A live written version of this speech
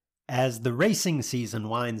As the racing season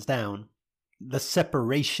winds down, the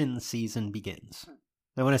separation season begins.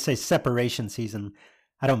 Now, when I say separation season,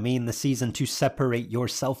 I don't mean the season to separate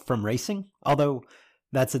yourself from racing, although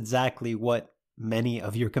that's exactly what many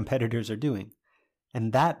of your competitors are doing.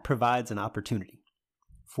 And that provides an opportunity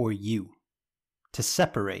for you to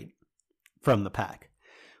separate from the pack.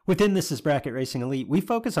 Within This Is Bracket Racing Elite, we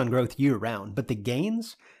focus on growth year-round, but the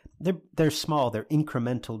gains, they're small, they're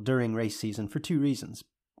incremental during race season for two reasons.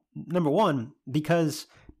 Number one, because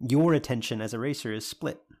your attention as a racer is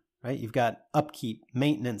split, right? You've got upkeep,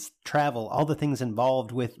 maintenance, travel, all the things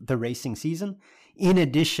involved with the racing season, in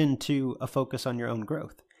addition to a focus on your own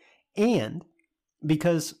growth. And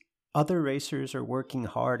because other racers are working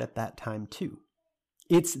hard at that time too.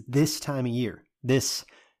 It's this time of year, this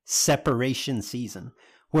separation season,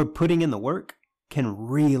 where putting in the work can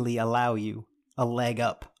really allow you a leg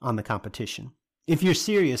up on the competition. If you're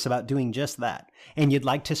serious about doing just that, and you'd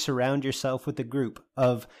like to surround yourself with a group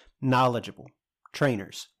of knowledgeable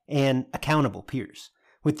trainers and accountable peers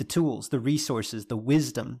with the tools, the resources, the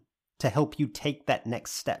wisdom to help you take that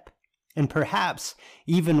next step, and perhaps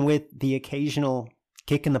even with the occasional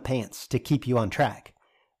kick in the pants to keep you on track,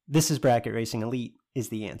 This Is Bracket Racing Elite is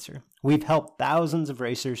the answer. We've helped thousands of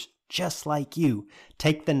racers just like you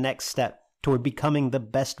take the next step toward becoming the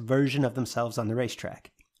best version of themselves on the racetrack.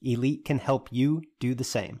 Elite can help you do the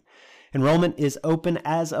same. Enrollment is open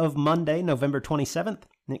as of Monday, November 27th,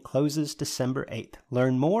 and it closes December 8th.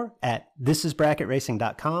 Learn more at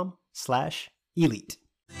thisisbracketracing.com/elite.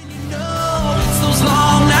 It's those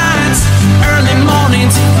long nights, early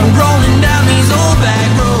mornings, I'm rolling down these old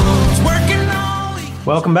back roads, working all week.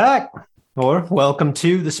 Welcome back, or welcome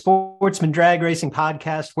to the Sportsman Drag Racing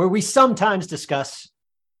Podcast, where we sometimes discuss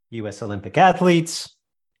U.S. Olympic athletes,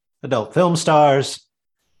 adult film stars,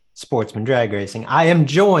 sportsman drag racing. I am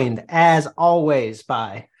joined, as always,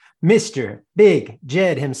 by Mr. Big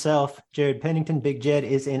Jed himself, Jared Pennington. Big Jed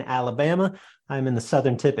is in Alabama. I'm in the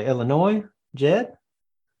southern tip of Illinois. Jed,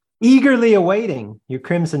 eagerly awaiting your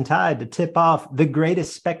Crimson Tide to tip off the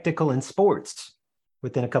greatest spectacle in sports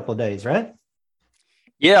within a couple of days, right?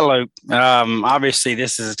 Yeah, Luke. Obviously,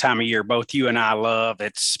 this is a time of year both you and I love.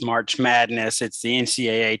 It's March Madness. It's the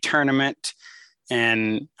NCAA tournament.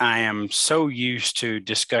 And I am so used to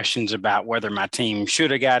discussions about whether my team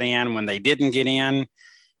should have got in when they didn't get in.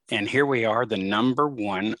 And here we are, the number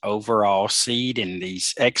one overall seed, and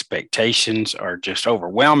these expectations are just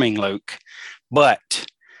overwhelming, Luke. But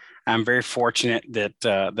I'm very fortunate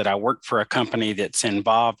that I work for a company that's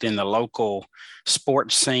involved in the local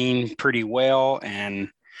sports scene pretty well, and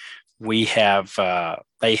they have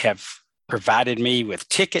provided me with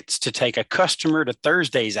tickets to take a customer to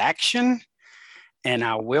Thursday's action, and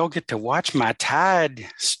I will get to watch my Tide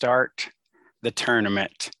start the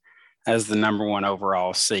tournament as the number one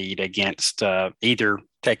overall seed against either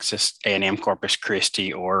Texas A&M Corpus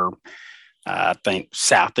Christi or I think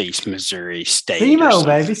Southeast Missouri State. SEMO,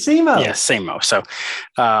 baby, SEMO. Yeah, SEMO. So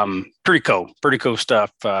pretty cool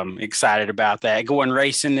stuff. Excited about that. Going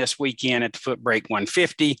racing this weekend at the Footbrake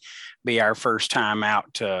 150. Be our first time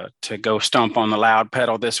out to go stomp on the loud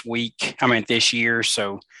pedal this year.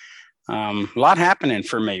 So a lot happening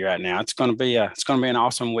for me right now. It's going to be an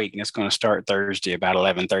awesome week, and it's going to start Thursday about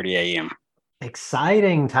 11:30 a.m.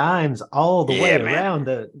 Exciting times all the way around.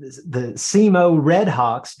 The SEMO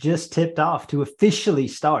Redhawks just tipped off to officially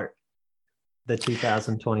start the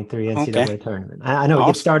 2023 NCAA tournament. I know it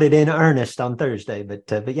gets started in earnest on Thursday, but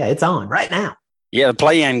yeah, it's on right now. Yeah, the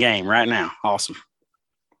play-in game right now. Awesome.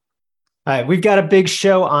 All right, we've got a big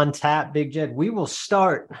show on tap, Big Jed. We will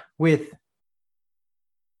start with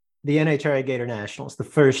the NHRA Gator Nationals, the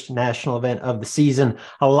first national event of the season.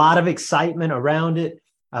 A lot of excitement around it.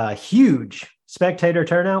 Huge spectator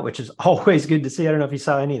turnout, which is always good to see. I don't know if you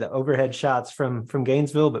saw any of the overhead shots from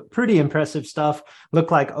Gainesville, but pretty impressive stuff.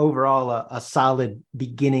 Looked like overall a solid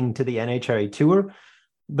beginning to the NHRA tour.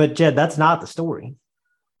 But Jed, that's not the story.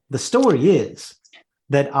 The story is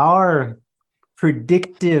that our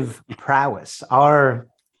predictive prowess, our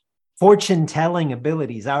fortune-telling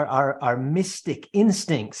abilities, our mystic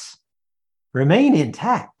instincts remain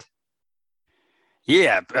intact.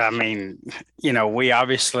 Yeah, I mean, we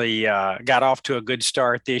obviously got off to a good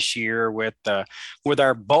start this year with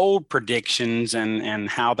our bold predictions and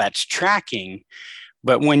how that's tracking.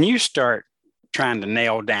 But when you start trying to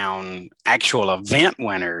nail down actual event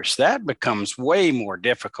winners, that becomes way more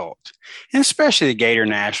difficult. And especially the Gator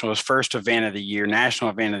Nationals, first event of the year,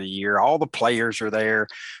 national event of the year. All the players are there.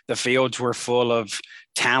 The fields were full of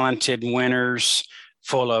talented winners,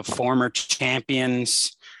 full of former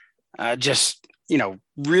champions.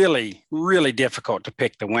 really, really difficult to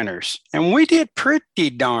pick the winners. And we did pretty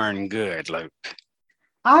darn good, Luke.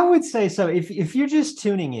 I would say so. If you're just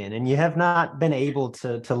tuning in and you have not been able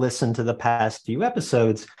to listen to the past few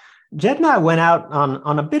episodes, Jed and I went out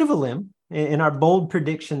on a bit of a limb. In our bold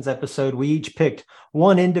predictions episode, we each picked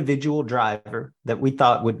one individual driver that we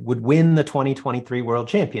thought would win the 2023 World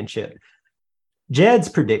Championship. Jed's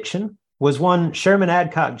prediction was one Sherman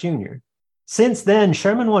Adcock Jr. Since then,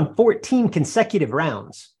 Sherman won 14 consecutive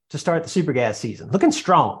rounds to start the Supergas season, looking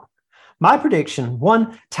strong. My prediction,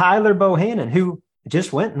 one Tyler Bohannon, who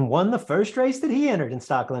just went and won the first race that he entered in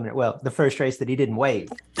Stock Eliminator. Well, the first race that he didn't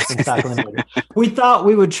wave in Stock Eliminator. We thought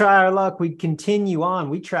we would try our luck. We'd continue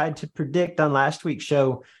on. We tried to predict on last week's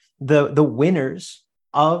show the winners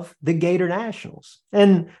of the Gator Nationals.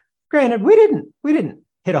 And granted, we didn't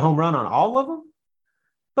hit a home run on all of them.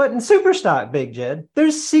 But in Superstock, Big Jed,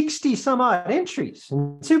 there's 60 some odd entries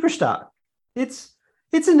in Superstock. It's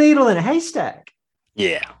a needle in a haystack.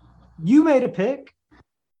 Yeah. You made a pick.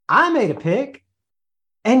 I made a pick.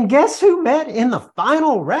 And guess who met in the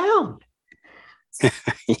final round?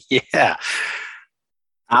 Yeah.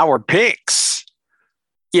 Our picks,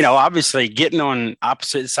 obviously getting on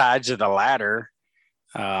opposite sides of the ladder.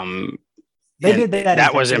 They did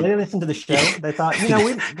that. They listened to the show. They thought,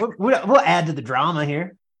 we'll add to the drama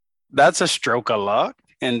here. That's a stroke of luck.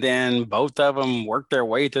 And then both of them worked their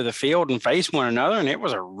way through the field and faced one another. And it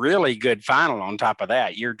was a really good final on top of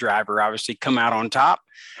that. Your driver obviously come out on top.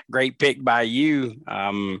 Great pick by you.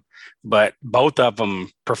 But both of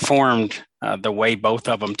them performed the way both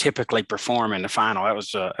of them typically perform in the final. It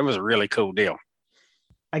was a really cool deal.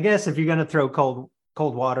 I guess if you're going to throw cold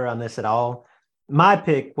water on this at all, my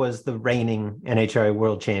pick was the reigning NHRA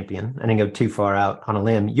world champion. I didn't go too far out on a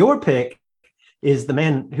limb. Your pick is the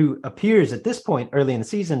man who appears at this point early in the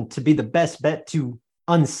season to be the best bet to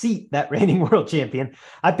unseat that reigning world champion.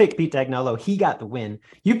 I picked Pete Dagnolo. He got the win.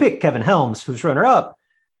 You picked Kevin Helms, who's runner-up.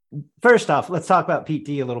 First off, let's talk about Pete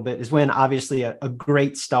D a little bit. Is when obviously a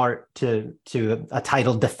great start to a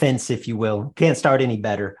title defense, if you will. Can't start any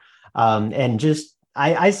better. And just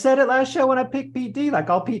I said it last show when I picked Pete D, like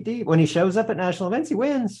all Pete D, when he shows up at national events, he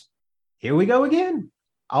wins. Here we go again.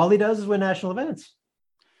 All he does is win national events.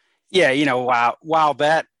 Yeah, while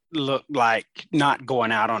that looked like not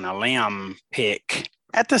going out on a limb pick,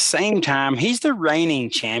 at the same time, he's the reigning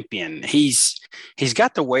champion. He's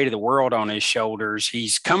got the weight of the world on his shoulders.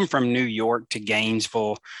 He's come from New York to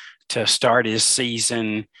Gainesville to start his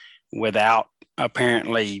season without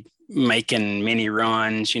apparently making many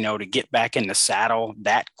runs, to get back in the saddle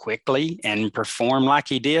that quickly and perform like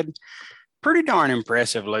he did. Pretty darn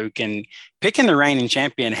impressive, Luke. And picking the reigning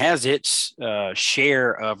champion has its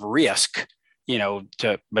share of risk,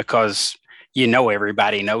 because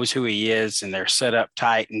everybody knows who he is and they're set up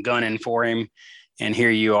tight and gunning for him. And here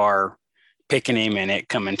you are picking him and it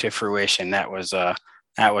coming to fruition. That was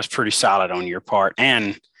pretty solid on your part.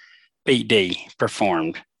 And Pete D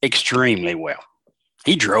performed extremely well.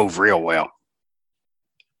 He drove real well.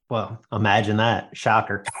 Well, imagine that.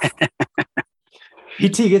 Shocker.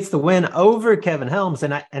 PT gets the win over Kevin Helms.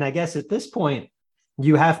 And I guess at this point,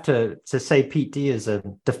 you have to say PT is a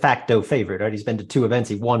de facto favorite, right? He's been to 2 events.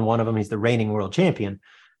 He won one of them. He's the reigning world champion.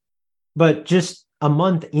 But just a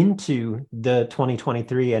month into the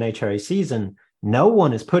 2023 NHRA season, no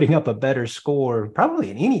one is putting up a better score, probably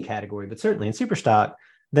in any category, but certainly in Superstock,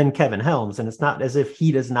 than Kevin Helms. And it's not as if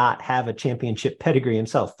he does not have a championship pedigree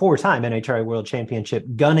himself. 4-time NHRA World Championship,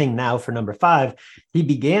 gunning now for number 5. He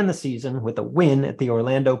began the season with a win at the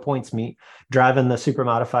Orlando Points Meet, driving the super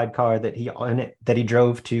modified car that he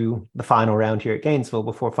drove to the final round here at Gainesville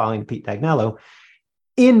before falling to Pete Dagnolo.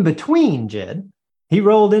 In between, Jed, he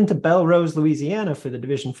rolled into Belrose, Louisiana for the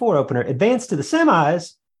Division 4 opener, advanced to the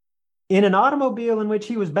semis in an automobile in which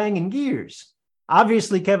he was banging gears.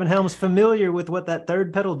 Obviously, Kevin Helms familiar with what that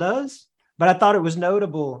third pedal does, but I thought it was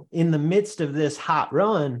notable in the midst of this hot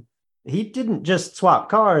run, he didn't just swap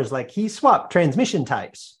cars, like he swapped transmission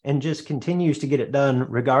types and just continues to get it done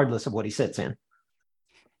regardless of what he sits in.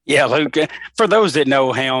 Yeah, Luke, for those that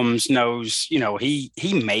know Helms knows,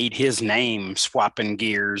 he made his name swapping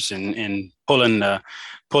gears and pulling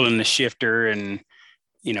the shifter and,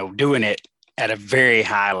 doing it at a very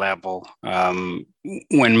high level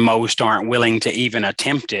when most aren't willing to even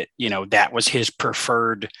attempt it. That was his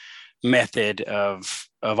preferred method of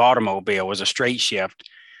automobile, was a straight shift.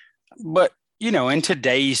 But, in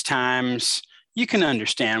today's times, you can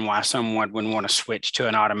understand why someone would want to switch to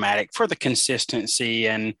an automatic for the consistency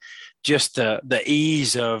and just the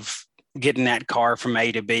ease of getting that car from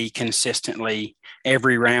A to B consistently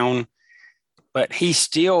every round. But he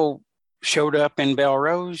still showed up in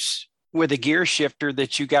Belrose with a gear shifter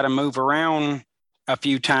that you got to move around a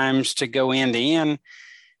few times to go end to end,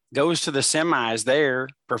 goes to the semis there,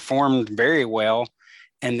 performed very well,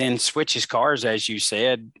 and then switches cars, as you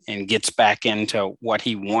said, and gets back into what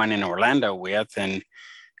he won in Orlando with, and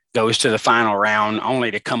goes to the final round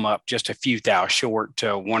only to come up just a few thou short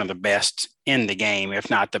to one of the best in the game, if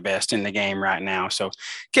not the best in the game right now. So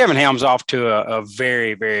Kevin Helms off to a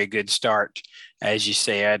very, very good start, as you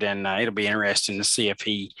said, and it'll be interesting to see if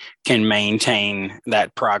he can maintain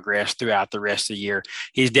that progress throughout the rest of the year.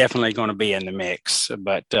 He's definitely going to be in the mix,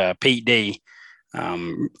 but Pete D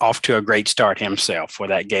off to a great start himself with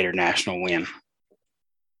that Gator National win.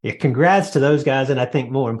 Yeah, congrats to those guys, and I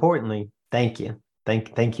think more importantly, thank you.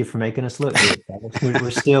 Thank you for making us look good.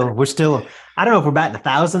 We're still. I don't know if we're batting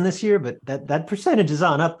 1,000 this year, but that percentage is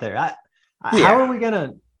on up there. How are we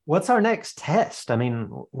gonna? What's our next test? I mean,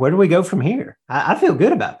 where do we go from here? I feel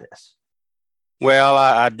good about this. Well,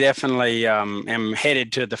 I definitely am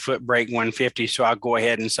headed to the foot brake 150, so I'll go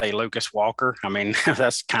ahead and say Lucas Walker. I mean,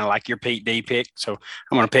 that's kind of like your Pete D pick. So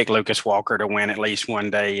I'm going to pick Lucas Walker to win at least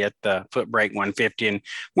one day at the foot brake 150, and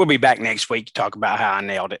we'll be back next week to talk about how I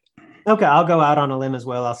nailed it. Okay, I'll go out on a limb as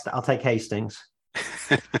well. I'll take Hastings.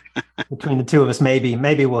 Between the two of us, maybe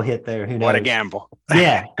we'll hit there. Who knows? What a gamble.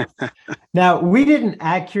 Yeah. Now, we didn't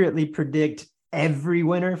accurately predict every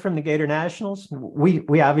winner from the Gator Nationals.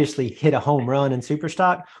 We obviously hit a home run in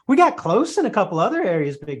Superstock. We got close in a couple other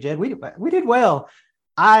areas, Big Jed. We did well.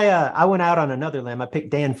 I went out on another limb. I picked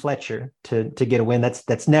Dan Fletcher to get a win.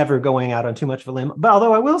 That's never going out on too much of a limb. But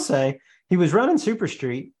although I will say he was running Super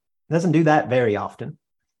Street, doesn't do that very often.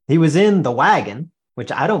 He was in the wagon,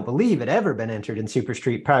 which I don't believe had ever been entered in Super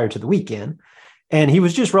Street prior to the weekend. And he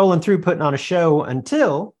was just rolling through, putting on a show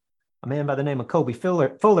until a man by the name of Colby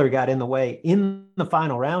Fuller got in the way in the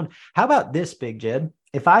final round. How about this, Big Jed?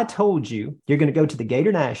 If I told you you're going to go to the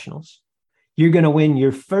Gator Nationals, you're going to win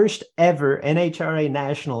your first ever NHRA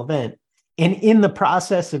national event, and in the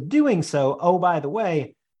process of doing so, oh, by the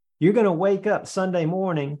way, you're going to wake up Sunday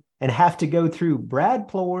morning and have to go through Brad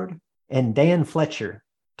Plord and Dan Fletcher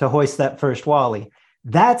to hoist that first Wally.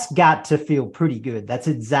 That's got to feel pretty good. That's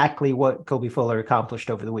exactly what Colby Fuller accomplished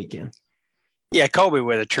over the weekend. Yeah, Colby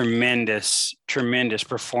with a tremendous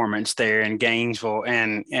performance there in Gainesville,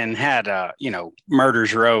 and had a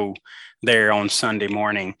murder's row there on Sunday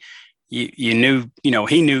morning. You knew,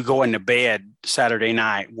 he knew going to bed Saturday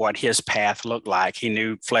night what his path looked like. He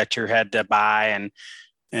knew Fletcher had to buy,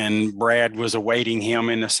 and Brad was awaiting him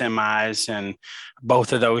in the semis, and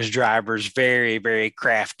both of those drivers very, very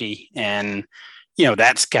crafty, and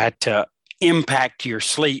that's got to impact your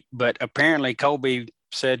sleep. But apparently Colby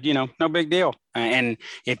said, no big deal. And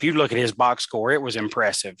if you look at his box score, it was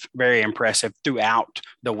impressive, very impressive throughout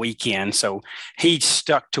the weekend. So he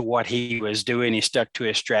stuck to what he was doing. He stuck to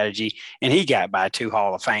his strategy, and he got by two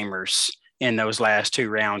Hall of Famers in those last two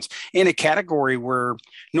rounds in a category where,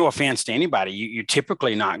 no offense to anybody, you're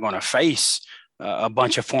typically not going to face a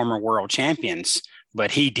bunch of former world champions,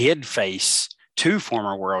 but he did face two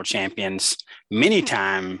former world champions many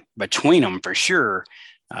times between them for sure.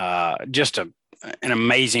 Just an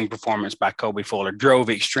amazing performance by Colby Fuller. Drove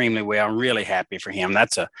extremely well. I'm really happy for him.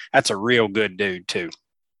 That's a real good dude too.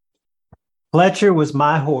 Fletcher was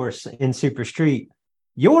my horse in Super Street.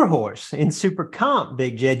 Your horse in Super Comp,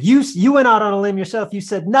 Big Jed. You went out on a limb yourself. You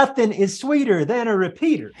said nothing is sweeter than a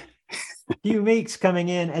repeater. Hugh Meeks coming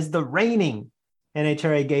in as the reigning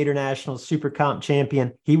NHRA Gator Nationals Super Comp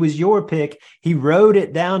champion. He was your pick. He rode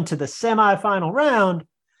it down to the semifinal round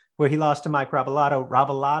where he lost to Mike Rabalotto.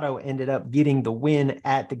 Rabalotto ended up getting the win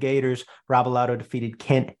at the Gators. Rabalotto defeated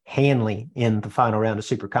Kent Hanley in the final round of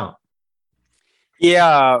Super Comp.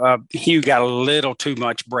 Yeah, Hugh got a little too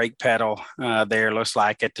much brake pedal there, looks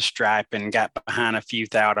like, at the stripe, and got behind a few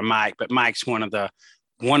thou to Mike. But Mike's one of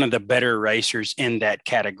the better racers in that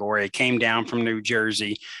category. Came down from New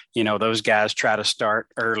Jersey. Those guys try to start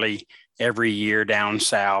early every year down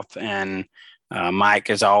south, and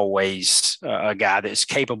Mike is always a guy that's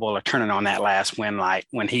capable of turning on that last win light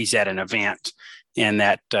when he's at an event in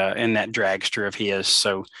that dragster of his.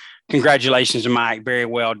 So congratulations to Mike. Very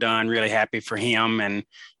well done. Really happy for him. And,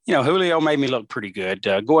 Julio made me look pretty good.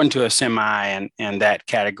 Going to a semi and that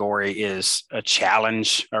category is a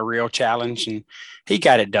challenge, a real challenge. And he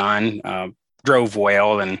got it done, drove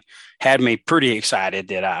well, and had me pretty excited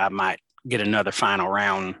that I might get another final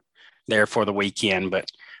round there for the weekend. But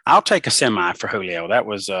I'll take a semi for Julio. That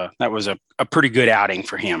was a pretty good outing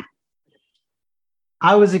for him.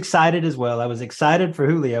 I was excited as well. I was excited for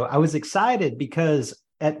Julio. I was excited because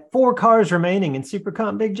at 4 cars remaining in Super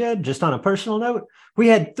Comp, Big Jed, just on a personal note, we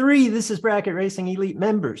had 3 This Is Bracket Racing Elite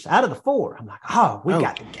members out of the 4. I'm like, we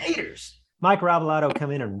got the Gators. Mike Ravalado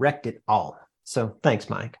come in and wrecked it all. So thanks,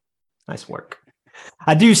 Mike. Nice work.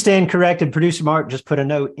 I do stand corrected. Producer Mark just put a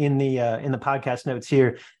note in the podcast notes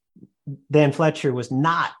here. Dan Fletcher was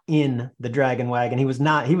not in the Dragon Wagon.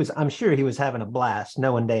 I'm sure he was having a blast.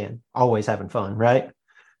 Knowing Dan, always having fun, right?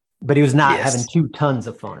 But he was not having 2 tons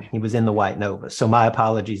of fun. He was in the White Nova. So my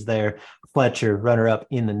apologies there. Fletcher, runner-up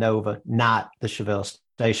in the Nova, not the Chevelle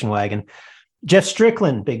Station Wagon. Jeff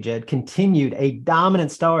Strickland, Big Jed, continued a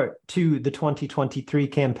dominant start to the 2023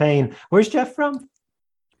 campaign. Where's Jeff from?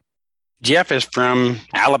 Jeff is from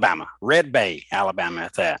Alabama, Red Bay, Alabama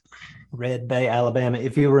at that. Red Bay, Alabama.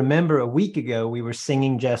 If you remember, a week ago, we were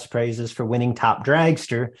singing Jeff's praises for winning Top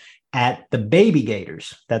Dragster at the Baby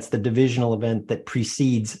Gators. That's the divisional event that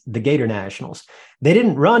precedes the Gator Nationals. They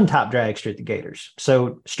didn't run Top Dragster at the Gators.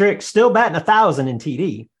 So Strick still batting 1,000 in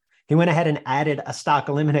TD. He went ahead and added a stock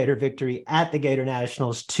eliminator victory at the Gator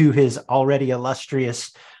Nationals to his already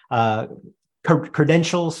illustrious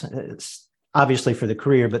credentials, obviously for the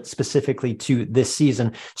career, but specifically to this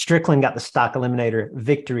season. Strickland got the stock eliminator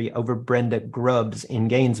victory over Brenda Grubbs in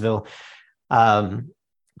Gainesville.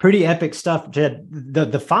 Pretty epic stuff, Jed.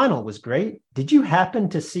 The final was great. Did you happen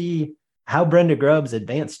to see how Brenda Grubbs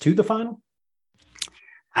advanced to the final?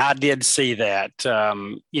 I did see that.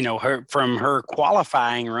 Her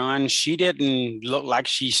qualifying run, she didn't look like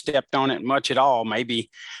she stepped on it much at all. Maybe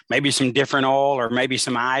some different oil or maybe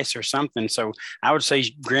some ice or something. So I would say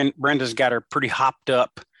Brenda's got her pretty hopped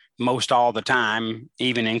up most all the time,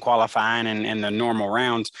 even in qualifying and the normal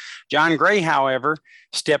rounds. John Gray, however,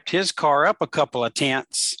 stepped his car up a couple of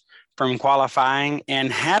tenths from qualifying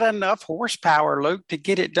and had enough horsepower, Luke, to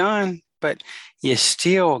get it done. But you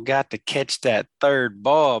still got to catch that third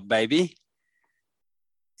ball, baby.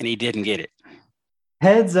 And he didn't get it.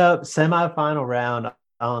 Heads up, semifinal round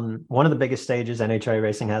on one of the biggest stages NHRA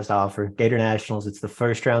Racing has to offer, Gator Nationals. It's the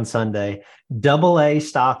first round Sunday. AA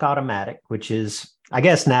stock automatic, which is, I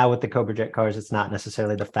guess now with the Cobra Jet cars, it's not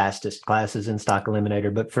necessarily the fastest classes in stock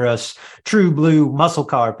eliminator. But for us true blue muscle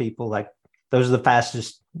car people, like those are the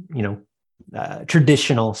fastest,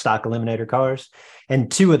 traditional stock eliminator cars,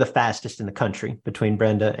 and 2 of the fastest in the country between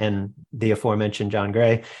Brenda and the aforementioned John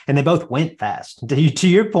Gray. And they both went fast. To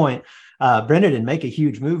your point, Brenda didn't make a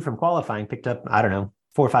huge move from qualifying, picked up, 400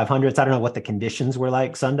 or 500s. I don't know what the conditions were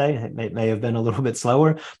like Sunday. It may have been a little bit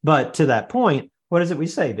slower, but to that point, what is it we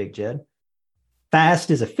say, Big Jed?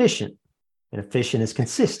 Fast is efficient and efficient is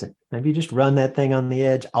consistent. Maybe you just run that thing on the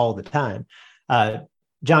edge all the time.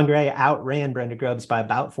 John Gray outran Brenda Grubbs by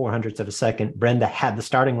about 0.04 of a second. Brenda had the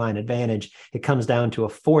starting line advantage. It comes down to a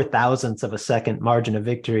 0.004 of a second margin of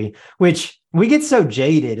victory, which we get so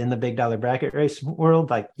jaded in the big dollar bracket race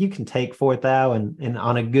world. Like, you can take 4,000 and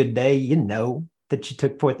on a good day, that you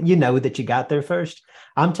took fourth, that you got there first.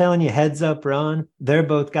 I'm telling you, heads up run. They're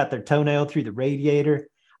both got their toenail through the radiator.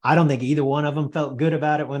 I don't think either one of them felt good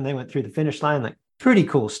about it when they went through the finish line. Like, pretty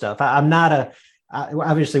cool stuff. I'm not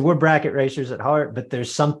obviously we're bracket racers at heart, but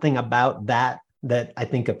there's something about that I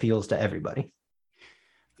think appeals to everybody.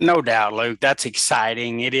 No doubt, Luke. That's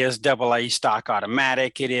exciting. It is AA stock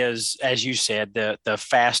automatic. It is, as you said, the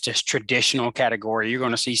fastest traditional category. You're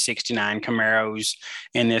going to see 69 Camaros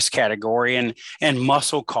in this category, and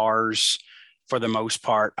muscle cars for the most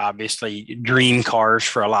part, obviously dream cars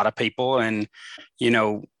for a lot of people. And,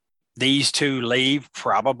 these 2 leave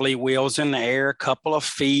probably wheels in the air, a couple of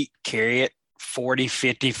feet, carry it 40,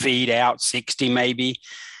 50 feet out, 60 maybe.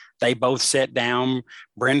 They both set down.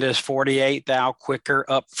 Brenda's 48th thou quicker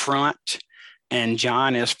up front, and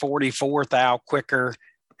John is 44th thou quicker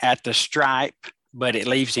at the stripe, but it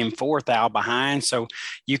leaves him 4th thou behind. So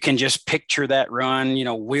you can just picture that run,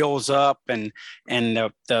 wheels up and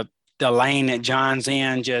the lane that John's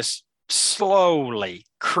in just slowly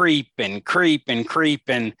creeping,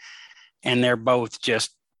 and they're both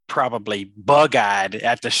just probably bug-eyed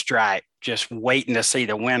at the stripe, just waiting to see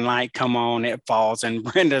the wind light come on. It falls in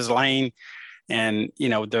Brenda's lane, and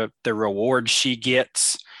the reward she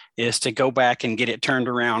gets is to go back and get it turned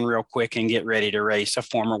around real quick and get ready to race a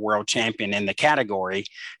former world champion in the category,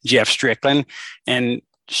 Jeff Strickland. And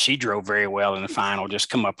she drove very well in the final,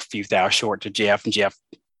 just come up a few thou short to Jeff, and Jeff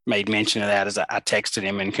made mention of that as I texted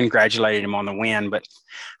him and congratulated him on the win. But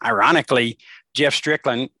ironically, Jeff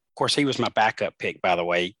Strickland, of course, he was my backup pick, by the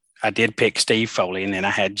way. I did pick Steve Foley, and then I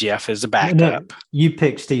had Jeff as a backup. No, you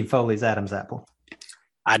picked Steve Foley's Adam's apple.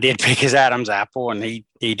 I did pick his Adam's apple, and he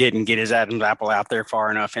didn't get his Adam's apple out there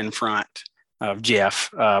far enough in front. of Jeff.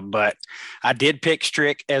 But I did pick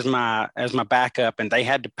Strick as my backup, and they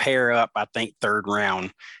had to pair up, I think, third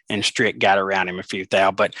round, and Strick got around him a few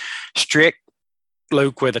thou. But Strick,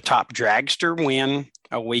 Luke, with a top dragster win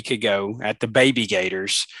a week ago at the Baby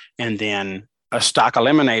Gators, and then a stock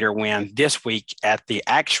eliminator win this week at the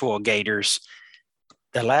actual Gators.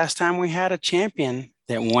 The last time we had a champion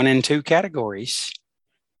that won in 2 categories,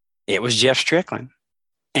 it was Jeff Strickland,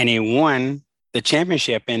 and he won the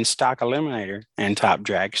championship in stock eliminator and top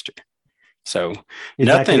dragster. So Exactly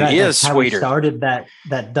nothing right. is That's how sweeter. we started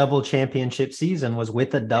that double championship season, was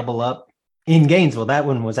with a double up in Gainesville. That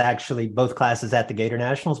one was actually both classes at the Gator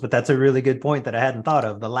Nationals, but that's a really good point that I hadn't thought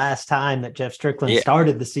of. The last time that Jeff Strickland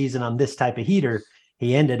started the season on this type of heater,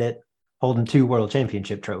 he ended it holding 2 world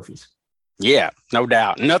championship trophies. Yeah, no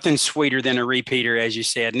doubt. Nothing sweeter than a repeater, as you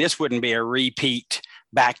said. And this wouldn't be a repeat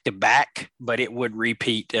back to back, but it would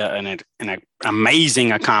repeat an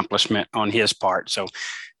amazing accomplishment on his part. So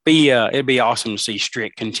it'd be awesome to see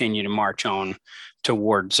Strick continue to march on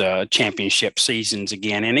towards championship seasons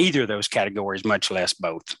again in either of those categories, much less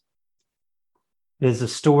both. There's a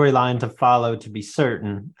storyline to follow, to be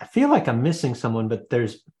certain. I feel like I'm missing someone, but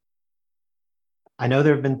I know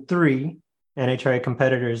there have been 3 NHRA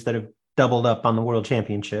competitors that have doubled up on the world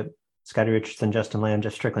championship. Scotty Richardson, Justin Lamb,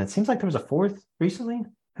 Jeff Strickland. It seems like there was a 4th recently.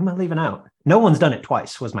 Who am I leaving out? No one's done it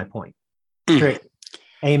twice, was my point. Strick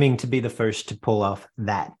aiming to be the first to pull off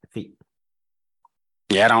that feat.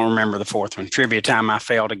 Yeah, I don't remember the 4th one. Trivia time, I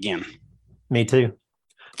failed again. Me too.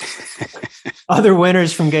 Other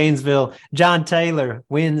winners from Gainesville: John Taylor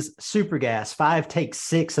wins Super Gas, 5 takes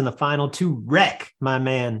 6 in the final to wreck my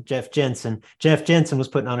man Jeff Jensen. Jeff Jensen was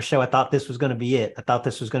putting on a show. I thought this was going to be it. I thought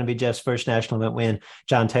this was going to be Jeff's first national event win.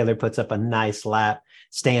 John Taylor puts up a nice lap,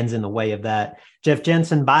 stands in the way of that. Jeff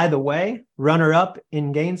Jensen, by the way, runner-up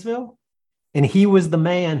in Gainesville, and he was the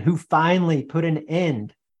man who finally put an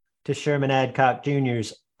end to Sherman Adcock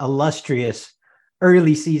Jr.'s illustrious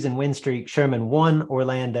early season win streak. Sherman won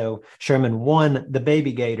Orlando. Sherman won the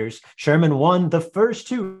Baby Gators. Sherman won the first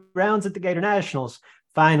 2 rounds at the Gator Nationals.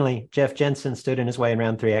 Finally, Jeff Jensen stood in his way in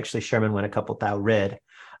round 3. Actually, Sherman went a couple thou red.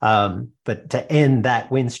 But to end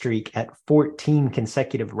that win streak at 14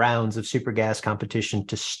 consecutive rounds of Super Gas competition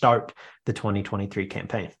to start the 2023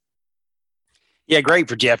 campaign. Yeah, great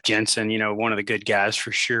for Jeff Jensen. One of the good guys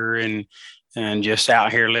for sure. And just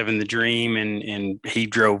out here living the dream, and he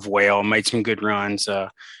drove well, made some good runs.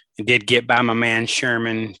 Did get by my man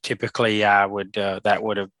Sherman. Typically, that would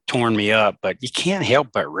have torn me up, but you can't help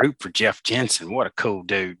but root for Jeff Jensen. What a cool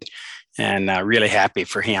dude, and really happy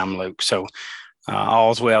for him, Luke. So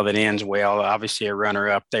all's well that ends well. Obviously, a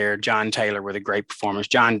runner-up there. John Taylor with a great performance.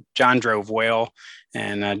 John drove well,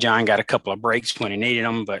 and John got a couple of breaks when he needed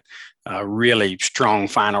them, but a really strong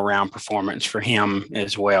final round performance for him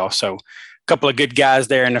as well. So couple of good guys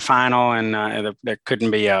there in the final, and there couldn't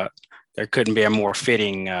be a more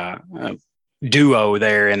fitting duo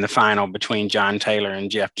there in the final between John Taylor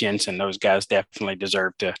and Jeff Jensen. Those guys definitely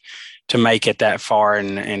deserve to make it that far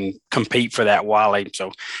and compete for that Wally.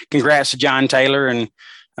 So congrats to John Taylor, and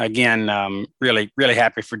again, really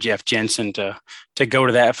happy for Jeff Jensen to go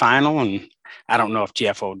to that final. And I don't know if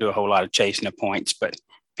Jeff will do a whole lot of chasing the points, but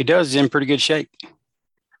if he does, he's in pretty good shape.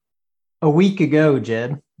 A week ago,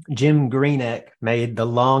 Jed, Jim Greeneck made the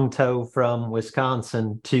long tow from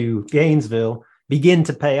Wisconsin to Gainesville begin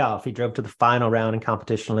to pay off. He drove to the final round in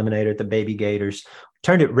competition eliminator at the Baby Gators,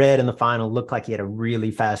 turned it red in the final, looked like he had a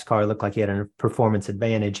really fast car, looked like he had a performance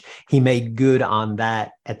advantage. He made good on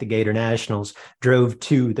that at the Gator Nationals, drove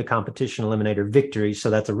to the competition eliminator victory.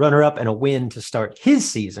 So that's a runner-up and a win to start his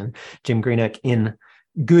season. Jim Greeneck in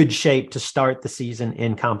good shape to start the season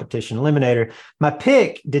in competition eliminator. My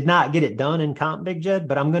pick did not get it done in Comp Big Jed,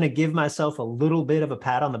 but I'm going to give myself a little bit of a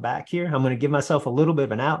pat on the back here. I'm going to give myself a little bit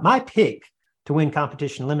of an out. My pick to win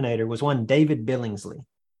competition eliminator was one David Billingsley.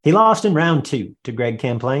 He lost in round 2 to Greg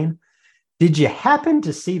Camplain. Did you happen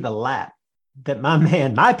to see the lap that my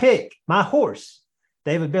man, my pick, my horse,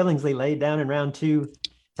 David Billingsley laid down in round 2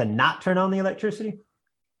 to not turn on the electricity?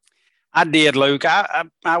 I did, Luke.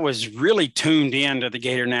 I was really tuned in to the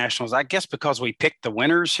Gator Nationals, I guess because we picked the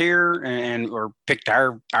winners here or picked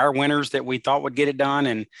our winners that we thought would get it done.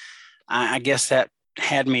 And I guess that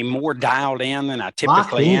had me more dialed in than I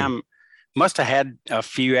typically am. Must have had a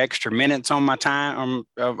few extra minutes on my time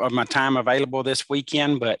of my time available this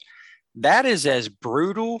weekend, but that is as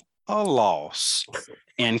brutal a loss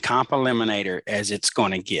in Comp Eliminator as it's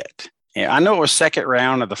going to get. Yeah, I know it was second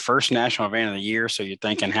round of the first national event of the year, so you're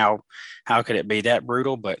thinking how could it be that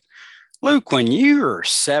brutal? But Luke, when you're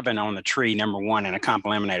 7 on the tree, number one in a comp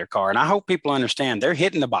eliminator car, and I hope people understand they're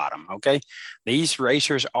hitting the bottom. Okay, these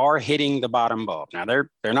racers are hitting the bottom bulb. Now they're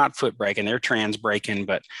not foot braking, they're trans braking,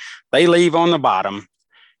 but they leave on the bottom,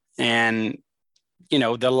 and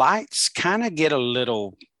the lights kind of get a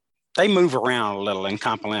little. They move around a little in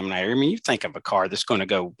comp eliminator. I mean, you think of a car that's going to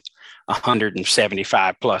go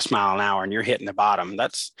 175 plus mile an hour, and you're hitting the bottom.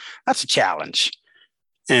 That's a challenge.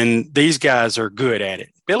 And these guys are good at it.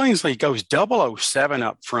 Billingsley goes 007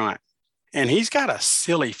 up front, and he's got a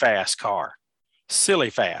silly fast car. Silly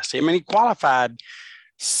fast. I mean, he qualified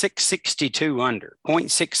 662 under,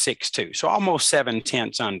 0.662, so almost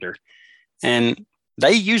 7/10 under. And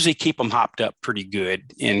they usually keep them hopped up pretty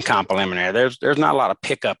good in comp eliminator. There's not a lot of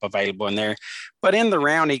pickup available in there. But in the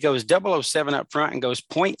round, he goes 007 up front and goes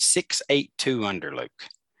 0.682 under, Luke.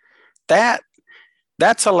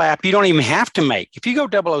 That's a lap you don't even have to make. If you go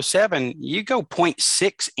 007, you go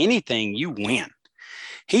 0.6 anything, you win.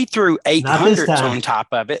 He threw 800s on top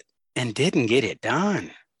of it and didn't get it done.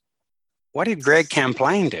 What did Greg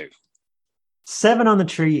Camplain do? 7 on the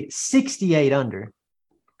tree, 68 under.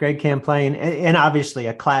 Greg Camplain, and obviously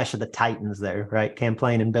a clash of the titans there, right?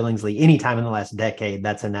 Camplain and Billingsley, anytime in the last decade,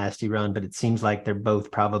 that's a nasty run, but it seems like they're both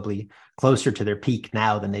probably closer to their peak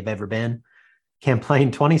now than they've ever been.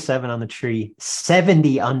 Camplain 27 on the tree,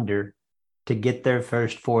 70 under to get their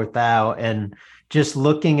first 4th out. And just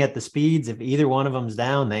looking at the speeds, if either one of them's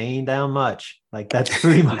down, they ain't down much. Like that's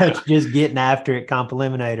pretty much just getting after it comp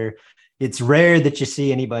eliminator. It's rare that you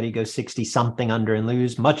see anybody go 60 something under and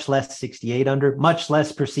lose, much less 68 under, much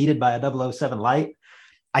less preceded by a 007 light.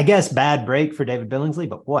 I guess bad break for David Billingsley,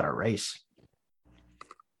 but what a race.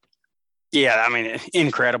 Yeah, I mean,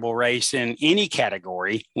 incredible race in any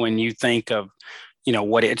category when you think of,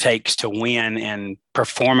 what it takes to win and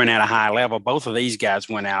performing at a high level. Both of these guys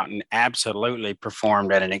went out and absolutely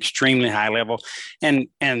performed at an extremely high level. And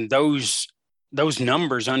those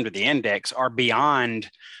numbers under the index are beyond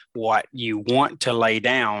what you want to lay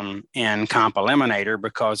down in comp eliminator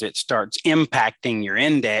because it starts impacting your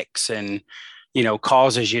index and,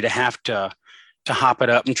 causes you to have to hop it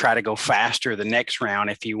up and try to go faster the next round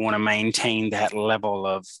if you want to maintain that level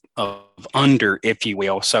of under, if you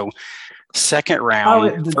will. So second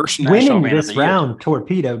round, first national winning this round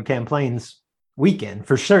torpedoed Camplain's weekend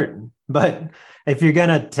for certain. But if you're going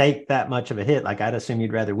to take that much of a hit, like I'd assume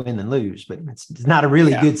you'd rather win than lose, but it's not a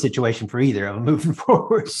really good situation for either of them moving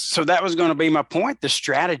forward. So that was going to be my point. The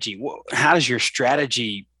strategy, how does your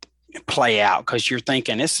strategy play out? Because you're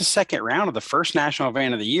thinking it's the second round of the first national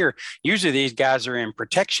event of the year. Usually these guys are in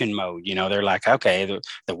protection mode. They're like, okay,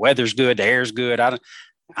 the weather's good, the air's good.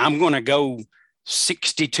 I'm going to go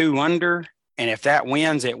 62 under, and if that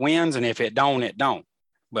wins, it wins, and if it don't, it don't.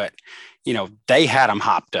 But they had them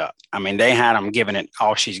hopped up. I mean, they had them giving it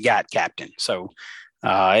all she's got, Captain. So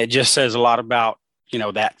it just says a lot about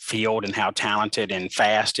that field and how talented and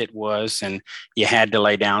fast it was. And you had to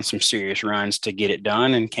lay down some serious runs to get it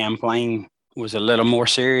done. And Camplain was a little more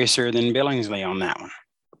seriouser than Billingsley on that one.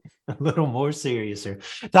 A little more seriouser.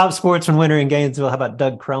 Top sportsman winner in Gainesville. How about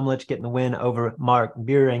Doug Crumlich getting the win over Mark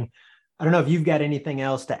Buring? I don't know if you've got anything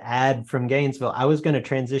else to add from Gainesville. I was going to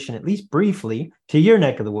transition at least briefly to your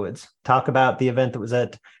neck of the woods, talk about the event that was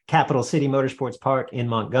at Capital City Motorsports Park in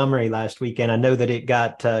Montgomery last weekend. I know that it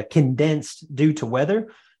got condensed due to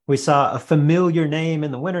weather. We saw a familiar name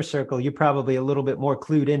in the winner's circle. You're probably a little bit more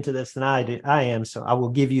clued into this than I am, so I will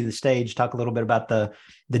give you the stage, talk a little bit about the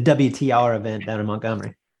WTR event down in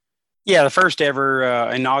Montgomery. Yeah, the first ever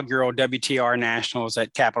inaugural WTR Nationals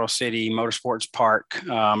at Capital City Motorsports Park.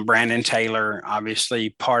 Brandon Taylor, obviously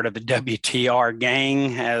part of the WTR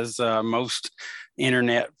gang, as most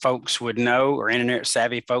internet folks would know, or internet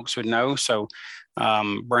savvy folks would know. So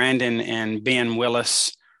Brandon and Ben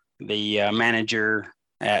Willis, the manager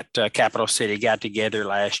at Capital City, got together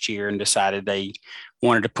last year and decided they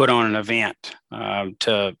wanted to put on an event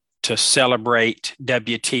to celebrate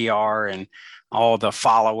WTR and all the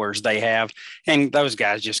followers they have. And those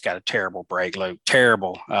guys just got a terrible break, Luke.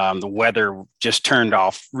 Terrible. The weather just turned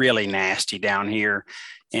off really nasty down here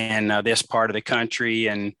in this part of the country.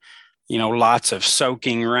 And, lots of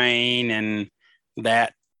soaking rain, and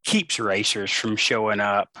that keeps racers from showing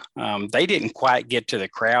up. They didn't quite get to the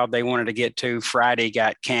crowd they wanted to get to. Friday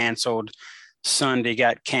got canceled. Sunday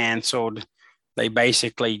got canceled. They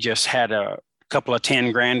basically just had a couple of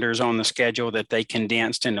 10 granders on the schedule that they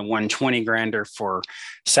condensed into 120 grander for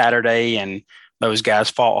Saturday. And those guys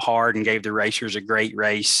fought hard and gave the racers a great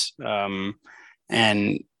race.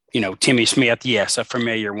 And, Timmy Smith, yes, a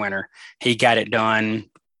familiar winner. He got it done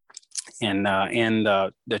in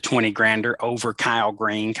the 20 grander over Kyle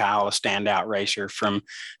Green. Kyle, a standout racer from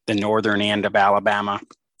the northern end of Alabama.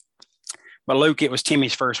 But Luke, it was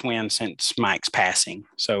Timmy's first win since Mike's passing.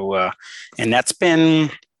 So, and that's been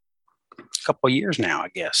a couple of years now, I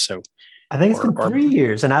guess. So I think it's been 3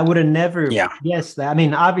 years, and I would have never guessed that. I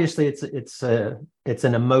mean, obviously it's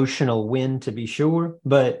an emotional win to be sure,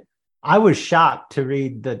 but I was shocked to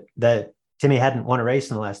read that Timmy hadn't won a race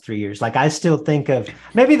in the last 3 years. Like, I still think of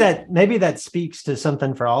maybe that speaks to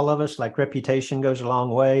something for all of us, like reputation goes a long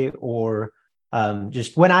way, or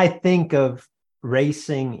just when I think of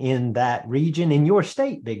racing in that region, in your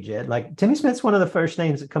state, Big Jed, like Timmy Smith's one of the first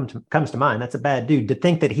names that comes to mind. That's a bad dude. To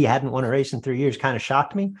think that he hadn't won a race in 3 years kind of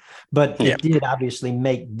shocked me, but it did obviously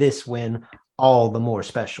make this win all the more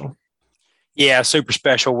special. Yeah, super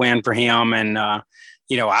special win for him. And, I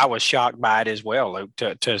was shocked by it as well,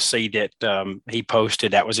 Luke, to see that he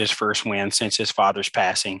posted that was his first win since his father's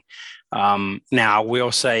passing. Now, I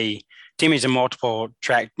will say Timmy's a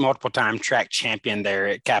multiple-time track champion there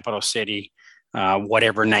at Capital City.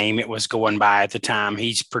 Whatever name it was going by at the time,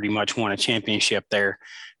 he's pretty much won a championship there.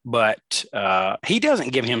 But he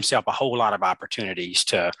doesn't give himself a whole lot of opportunities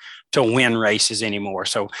to win races anymore.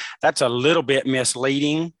 So that's a little bit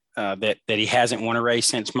misleading that he hasn't won a race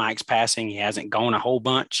since Mike's passing. He hasn't gone a whole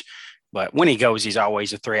bunch. But when he goes, he's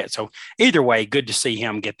always a threat. So either way, good to see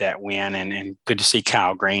him get that win, and good to see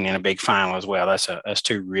Kyle Green in a big final as well. That's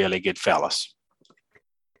two really good fellas.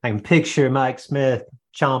 I can picture Mike Smith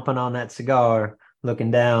chomping on that cigar,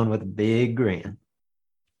 looking down with a big grin.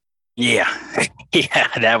 Yeah,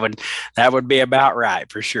 that would be about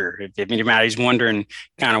right for sure. If anybody's wondering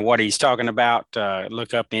kind of what he's talking about,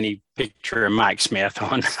 look up any picture of Mike Smith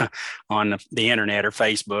on the internet or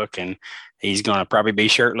Facebook, and he's going to probably be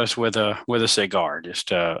shirtless with a cigar.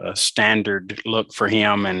 Just a standard look for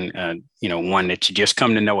him, and one that you just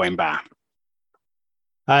come to know him by.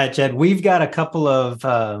 All right, Jed, we've got a couple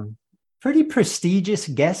of pretty prestigious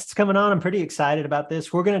guests coming on. I'm pretty excited about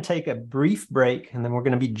this. We're going to take a brief break, and then we're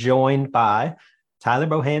going to be joined by Tyler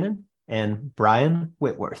Bohannon and Brian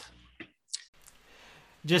Whitworth.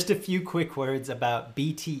 Just a few quick words about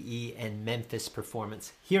BTE and Memphis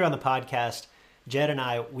performance. Here on the podcast, Jed and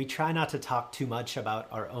I, we try not to talk too much about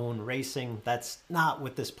our own racing. That's not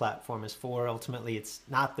what this platform is for. Ultimately, it's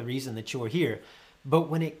not the reason that you're here.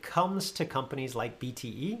 But when it comes to companies like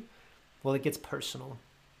BTE, well, it gets personal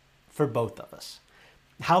for both of us.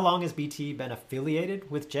 How long has BTE been affiliated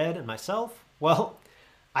with Jed and myself? Well,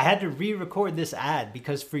 I had to re-record this ad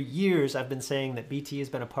because for years I've been saying that BTE has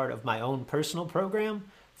been a part of my own personal program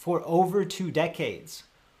for over 2 decades.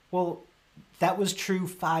 Well, that was true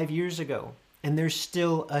 5 years ago, and they're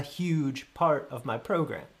still a huge part of my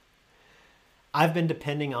program. I've been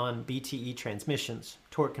depending on BTE transmissions,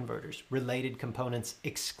 torque converters, related components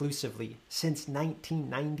exclusively since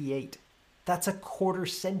 1998. That's a quarter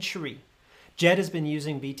century. Jed has been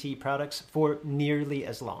using BTE products for nearly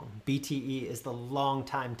as long. BTE is the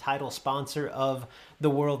longtime title sponsor of the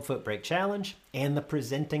World Foot Brake Challenge and the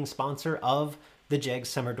presenting sponsor of the JEG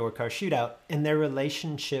Summer Door Car Shootout. And their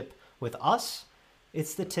relationship with us,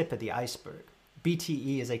 it's the tip of the iceberg.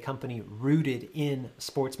 BTE is a company rooted in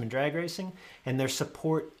sportsman drag racing, and their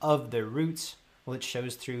support of their roots, well, it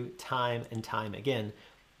shows through time and time again.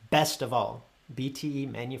 Best of all,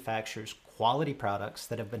 BTE manufactures quality products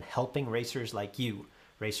that have been helping racers like you,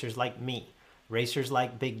 racers like me, racers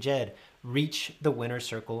like Big Jed reach the winner's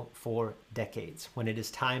circle for decades. When it is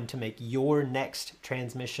time to make your next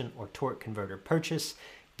transmission or torque converter purchase,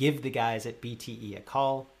 give the guys at BTE a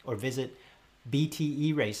call or visit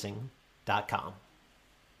bteracing.com.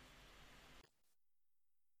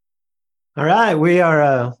 All right,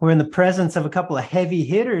 we're in the presence of a couple of heavy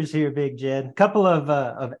hitters here, Big Jed. A couple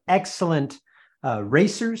of excellent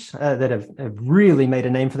racers that have really made a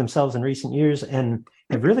name for themselves in recent years, and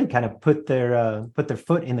have really kind of put their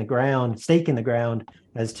foot in the ground, stake in the ground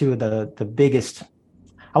as two of the biggest,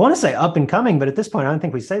 I want to say up and coming, but at this point I don't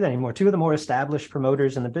think we say that anymore. Two of the more established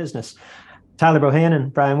promoters in the business. Tyler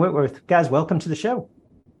Bohannon, Brian Whitworth. Guys, welcome to the show.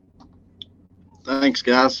 Thanks,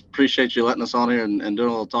 guys. Appreciate you letting us on here and doing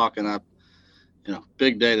a little talking.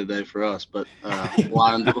 Big day today for us, but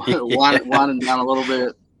winding down a little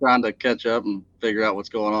bit, trying to catch up and figure out what's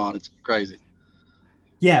going on. It's crazy.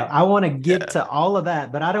 Yeah, I want to get to all of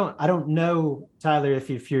that, but I don't know, Tyler,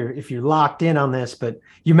 if you're locked in on this, but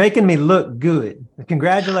you're making me look good.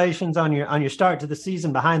 Congratulations on your start to the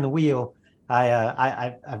season behind the wheel.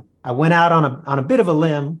 I went out on a bit of a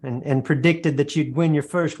limb and predicted that you'd win your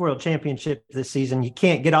first world championship this season. You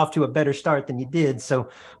can't get off to a better start than you did. So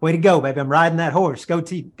way to go, baby. I'm riding that horse. Go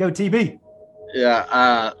TB.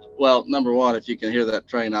 Yeah. well, number one, if you can hear that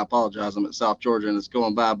train, I apologize. I'm at South Georgia and it's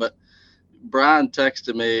going by. But Brian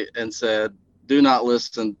texted me and said, do not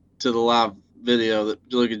listen to the live video that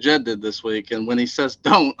Luke and Jed did this week. And when he says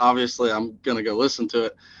don't, obviously I'm going to go listen to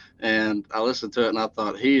it. And I listened to it and I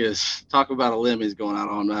thought, he is talking about a limb he's going out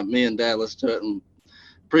on. Me and Dad listened to it and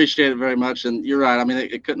appreciate it very much. And you're right. I mean,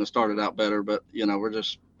 it couldn't have started out better, but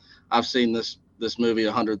I've seen this movie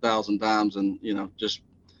 100,000 times, and just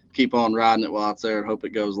keep on riding it while it's there and hope it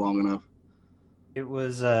goes long enough. It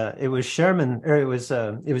was Sherman, or it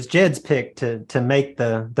was Jed's pick to make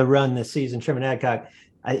the run this season. Sherman Adcock.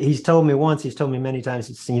 He's told me once. He's told me many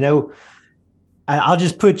times. I'll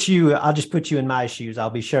just put you in my shoes. I'll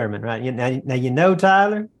be Sherman, right? Now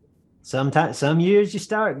Tyler. Sometimes, some years you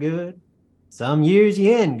start good, some years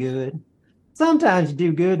you end good. Sometimes you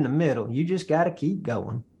do good in the middle. You just got to keep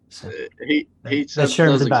going. So he said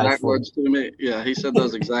those exact words to me. Yeah, he said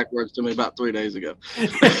those exact words to me about 3 days ago.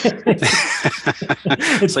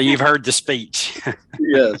 So you've heard the speech.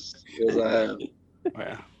 Yes, I have.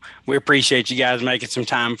 Well, we appreciate you guys making some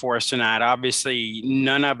time for us tonight. Obviously,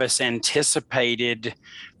 none of us anticipated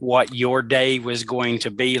what your day was going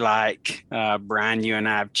to be like. Brian, you and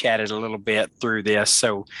I have chatted a little bit through this,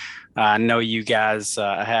 so I know you guys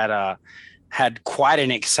had quite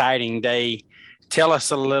an exciting day. Tell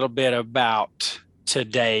us a little bit about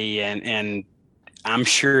today, and I'm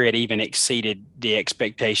sure it even exceeded the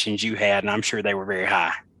expectations you had, and I'm sure they were very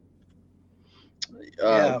high.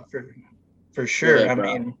 Yeah, for sure. I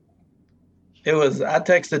mean, I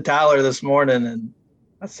texted Tyler this morning and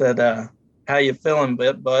I said, how you feeling,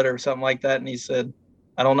 bud, or something like that. And he said,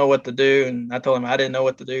 I don't know what to do. And I told him I didn't know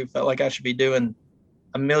what to do. Felt like I should be doing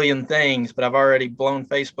a million things, but I've already blown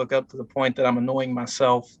Facebook up to the point that I'm annoying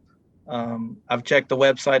myself. I've checked the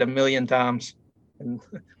website a million times and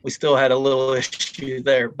we still had a little issue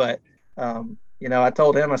there. But, I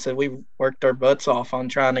told him, I said, we worked our butts off on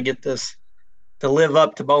trying to get this to live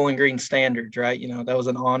up to Bowling Green standards, right? That was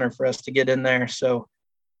an honor for us to get in there. So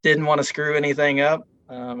didn't want to screw anything up.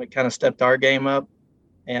 It kind of stepped our game up.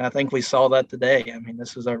 And I think we saw that today. I mean,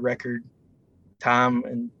 this was our record time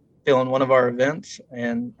and filling one of our events.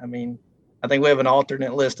 And I mean, I think we have an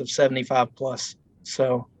alternate list of 75 plus.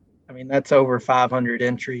 So, I mean, that's over 500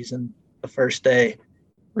 entries in the first day,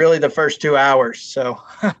 really the first 2 hours. So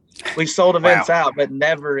we've sold events out, but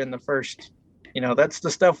never in the first, that's the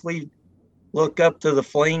stuff we look up to, the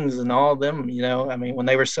Flings and all of them, I mean, when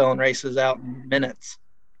they were selling races out in minutes.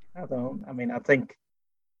 I think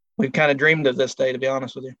we've kind of dreamed of this day, to be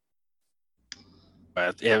honest with you.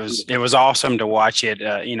 But it was awesome to watch it.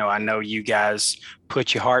 I know you guys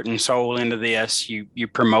put your heart and soul into this. You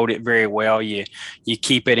promote it very well. You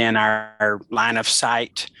keep it in our line of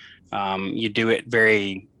sight. You do it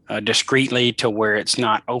very discreetly to where it's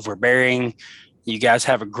not overbearing. You guys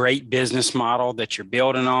have a great business model that you're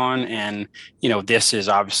building on. And, this is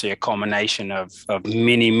obviously a culmination of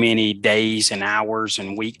many, many days and hours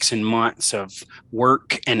and weeks and months of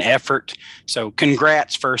work and effort. So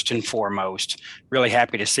congrats, first and foremost. Really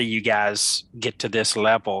happy to see you guys get to this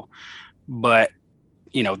level. But,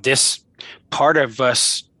 this part of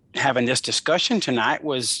us having this discussion tonight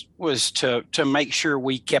was to make sure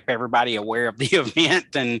we kept everybody aware of the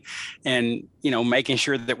event and making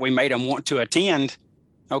sure that we made them want to attend.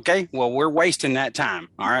 Okay, well, we're wasting that time.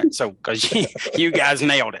 All right, so because you guys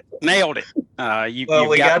nailed it.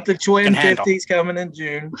 We got the Twin 50s coming in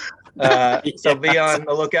June, so be on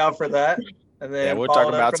the lookout for that. And then we'll talk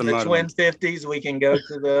about from the Twin 50s, we can go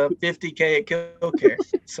to the 50K at Killcare.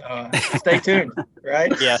 So stay tuned,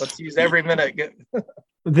 right? Yeah. Let's use every minute.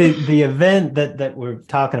 The event that we're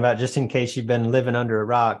talking about, just in case you've been living under a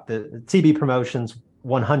rock, the TB Promotions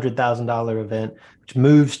 $100,000 event, which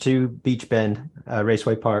moves to Beach Bend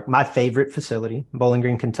Raceway Park, my favorite facility, Bowling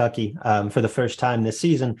Green, Kentucky, for the first time this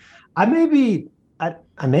season. I may be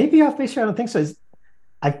off base here. I don't think so.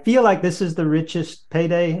 I feel like this is the richest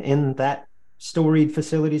payday in that storied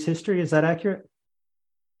facility's history. Is that accurate?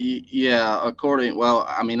 Yeah, I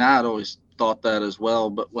had always thought that as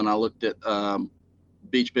well, but when I looked at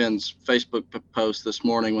Beach Bend's Facebook post this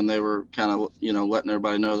morning, when they were kind of letting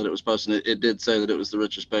everybody know that it was posting, it did say that it was the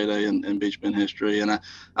richest payday in Beach Bend history. And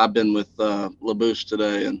I've been with LaBouche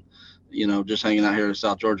today, and just hanging out here in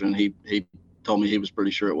South Georgia, and he told me he was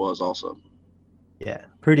pretty sure it was also. Yeah,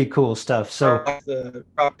 pretty cool stuff. So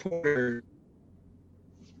Brock Porter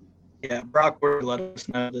let us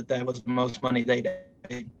know that was the most money they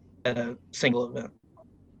made at a single event.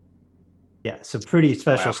 Yeah, so pretty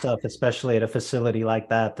special stuff, especially at a facility like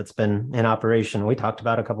that that's been in operation. We talked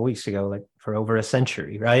about a couple of weeks ago, like for over a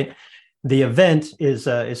century, right? The event is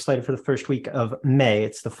slated for the first week of May.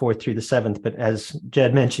 It's the 4th through the 7th. But as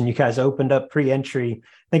Jed mentioned, you guys opened up pre-entry.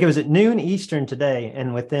 I think it was at noon Eastern today,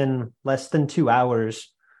 and within less than 2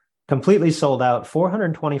 hours, completely sold out.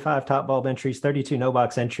 425 top bulb entries, 32 no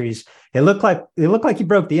box entries. It looked like you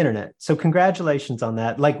broke the internet. So congratulations on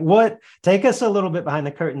that. Like, take us a little bit behind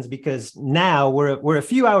the curtains, because now we're a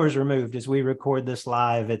few hours removed as we record this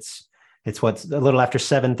live. It's what's a little after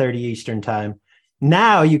 7:30 Eastern time.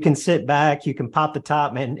 Now you can sit back, you can pop the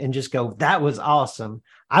top and just go, that was awesome.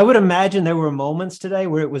 I would imagine there were moments today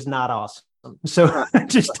where it was not awesome. So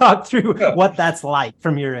just talk through what that's like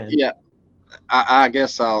from your end. Yeah, I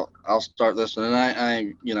guess I'll start this one. And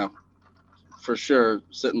I for sure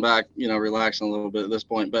sitting back, relaxing a little bit at this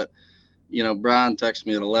point. But, Brian texted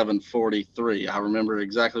me at 11:43. I remember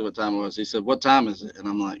exactly what time it was. He said, "What time is it?" And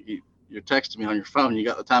I'm like, you're texting me on your phone. You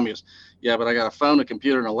got the time. He goes, "Yeah, but I got a phone, a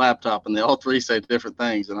computer, and a laptop, and they all three say different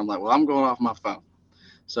things." And I'm like, "Well, I'm going off my phone."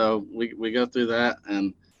 So we go through that,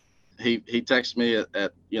 and he texts me at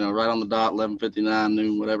right on the dot, 11:59,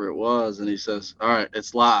 noon, whatever it was, and he says, "All right,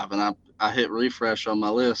 it's live." And I hit refresh on my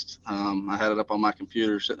list. I had it up on my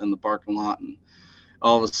computer sitting in the parking lot, and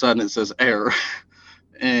all of a sudden it says error.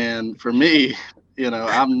 And for me,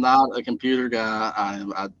 I'm not a computer guy.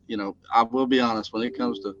 I will be honest, when it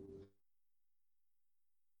comes to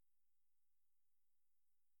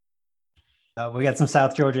we got some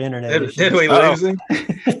South Georgia internet issues. Did we lose him?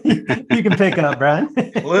 You can pick up, Brian.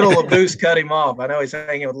 Little Labuse cut him off. I know he's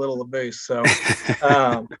hanging with Little Labuse. So,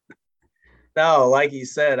 no, like you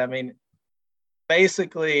said, I mean,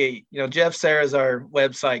 basically, Jeff Serra's our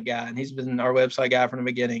website guy, and he's been our website guy from the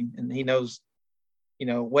beginning, and he knows,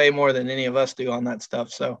 way more than any of us do on that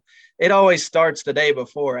stuff. So it always starts the day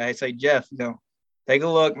before. I say, Jeff, take a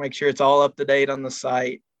look, make sure it's all up to date on the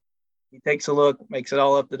site. He takes a look, makes it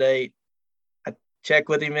all up to date. Check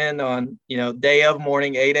with him in on, day of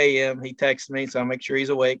morning, 8 a.m. He texts me, so I'll make sure he's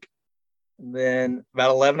awake. And then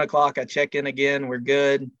about 11 o'clock, I check in again. We're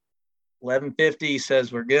good. 11:50, he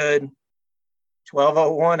says we're good.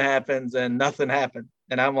 12:01 happens and nothing happened.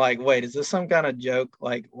 And I'm like, wait, is this some kind of joke?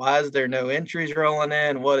 Like, why is there no entries rolling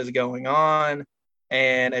in? What is going on?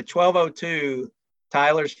 And at 12:02,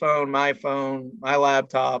 Tyler's phone, my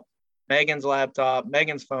laptop, Megan's laptop,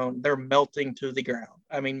 Megan's phone, they're melting to the ground.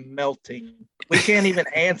 I mean, melting. We can't even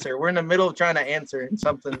answer. We're in the middle of trying to answer, and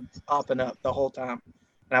something's popping up the whole time.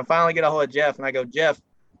 And I finally get a hold of Jeff, and I go, Jeff,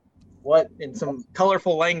 what, in some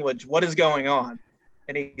colorful language, what is going on?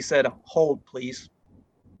 And he said, hold, please.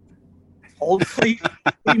 Hold, please?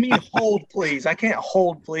 What do you mean, hold, please? I can't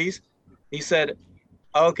hold, please. He said,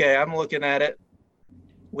 okay, I'm looking at it.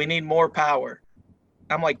 We need more power.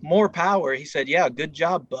 I'm like, more power? He said, yeah, good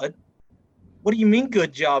job, bud. What do you mean,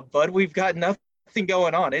 good job, bud? We've got nothing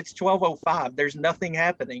going on. It's 12:05. There's nothing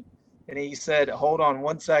happening. And he said, hold on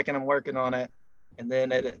 1 second. I'm working on it. And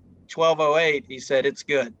then at 12:08, he said, it's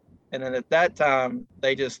good. And then at that time,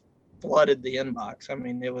 they just flooded the inbox. I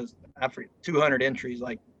mean, it was after 200 entries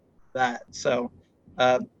like that. So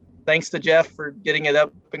thanks to Jeff for getting it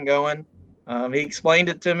up and going. He explained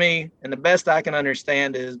it to me. And the best I can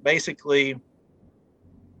understand is basically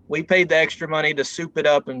we paid the extra money to soup it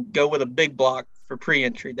up and go with a big block for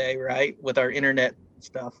pre-entry day, right? With our internet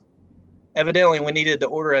stuff. Evidently, we needed to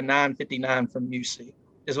order a 959 from UC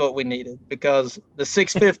is what we needed, because the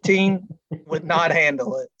 615 would not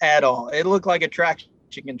handle it at all. It looked like a traction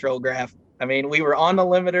control graph. I mean, we were on the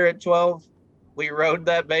limiter at 12. We rode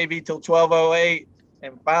that baby till 12:08.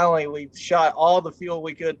 And finally, we shot all the fuel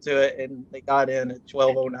we could to it, and they got in at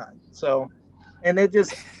 12:09. So, and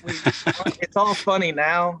it's all funny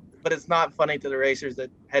now, but it's not funny to the racers that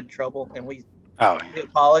had trouble, and we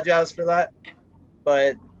apologize for that.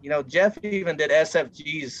 But, Jeff even did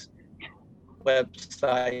SFG's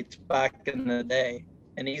website back in the day,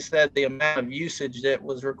 and he said the amount of usage that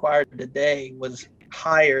was required today was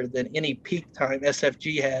higher than any peak time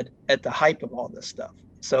SFG had at the hype of all this stuff.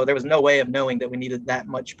 So there was no way of knowing that we needed that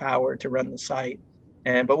much power to run the site.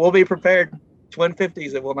 But we'll be prepared. Twin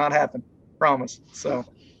 50s, it will not happen. Promise. So.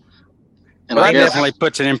 And that definitely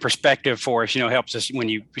puts it in perspective for us, helps us when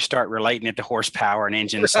you start relating it to horsepower and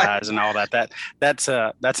engine size and all that. That's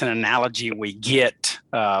an analogy we get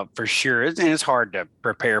for sure. And it's hard to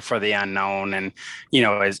prepare for the unknown. And,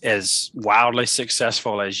 as wildly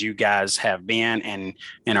successful as you guys have been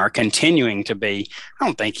and are continuing to be, I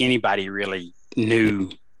don't think anybody really knew,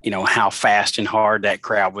 how fast and hard that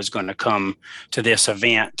crowd was going to come to this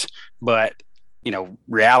event. But,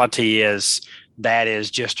 reality is, that is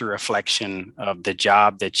just a reflection of the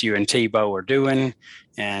job that you and Tebow are doing.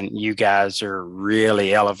 And you guys are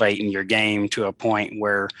really elevating your game to a point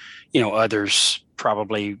where, others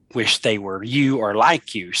probably wish they were you or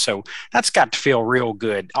like you. So that's got to feel real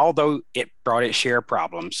good, although it brought its share of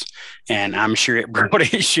problems. And I'm sure it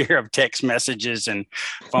brought its share of text messages and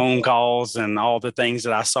phone calls and all the things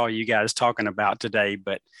that I saw you guys talking about today.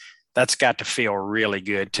 But that's got to feel really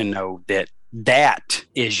good to know that that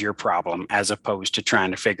is your problem, as opposed to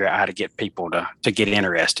trying to figure out how to get people to get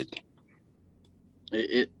interested.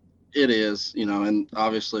 It is, and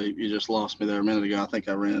obviously you just lost me there a minute ago. I think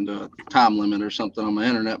I ran into a time limit or something on my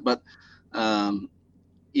internet, but,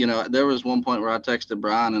 there was one point where I texted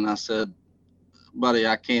Brian and I said, buddy,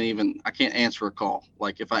 I can't answer a call.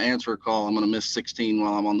 Like if I answer a call, I'm going to miss 16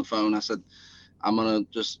 while I'm on the phone. I said, I'm going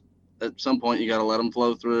to just, at some point you got to let them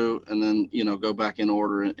flow through and then, go back in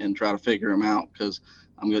order and try to figure them out. Cause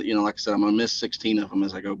I'm going to, like I said, I'm going to miss 16 of them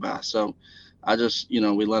as I go by. So I just, we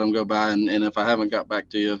let them go by. And if I haven't got back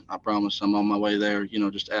to you, I promise I'm on my way there,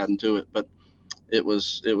 just adding to it. But it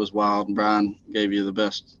was wild. And Brian gave you the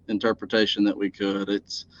best interpretation that we could.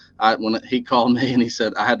 When he called me and he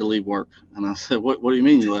said, I had to leave work. And I said, what do you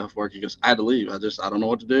mean you left work? He goes, I had to leave. I don't know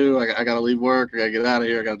what to do. I got to leave work. I got to get out of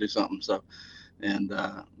here. I got to do something. So,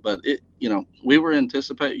 but it, we were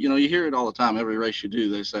anticipating, you hear it all the time. Every race you do,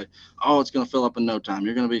 they say, oh, it's going to fill up in no time.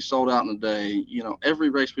 You're going to be sold out in a day. Every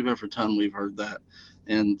race we've ever done, we've heard that.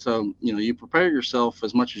 And so, you prepare yourself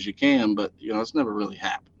as much as you can, but, it's never really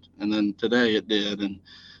happened. And then today it did. And,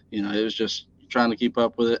 it was just trying to keep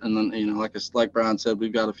up with it. And then, like Brian said,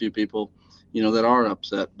 we've got a few people, that are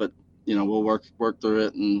upset, but, we'll work through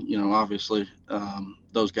it. And, obviously,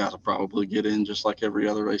 those guys will probably get in just like every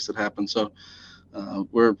other race that happens. So,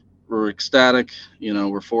 we're ecstatic,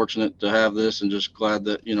 we're fortunate to have this and just glad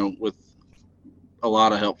that, with a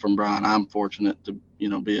lot of help from Brian, I'm fortunate to,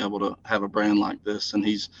 be able to have a brand like this, and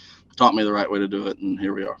he's taught me the right way to do it. And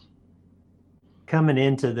here we are. Coming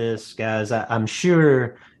into this, guys, I'm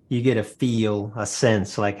sure you get a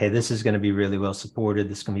sense like, hey, this is going to be really well supported.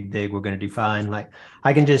 This is going to be big. We're going to do fine. Like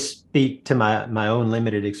I can just speak to my own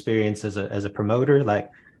limited experience as a promoter, like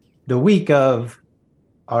the week of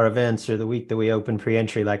our events or the week that we open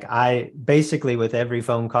pre-entry, like I basically with every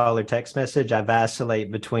phone call or text message, I vacillate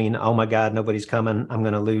between, oh my God, nobody's coming, I'm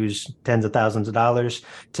going to lose tens of thousands of dollars,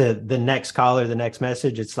 to the next call or the next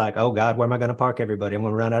message. It's like, oh God, where am I going to park everybody? I'm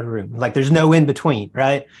going to run out of room. Like there's no in between,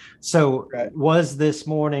 right? So Was this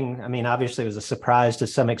morning, I mean, obviously it was a surprise to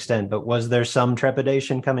some extent, but was there some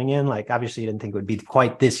trepidation coming in? Like obviously you didn't think it would be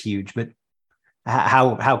quite this huge, but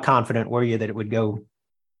how confident were you that it would go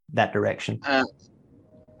that direction?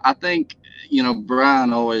 I think,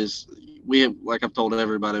 Brian always, like I've told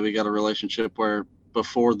everybody, we got a relationship where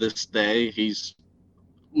before this day, he's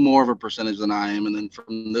more of a percentage than I am. And then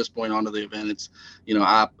from this point on to the event, it's,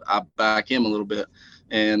 I back him a little bit.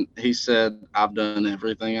 And he said, I've done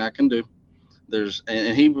everything I can do.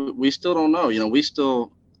 We still don't know,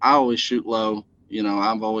 I always shoot low,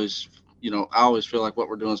 I've always, I always feel like what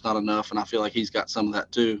we're doing is not enough. And I feel like he's got some of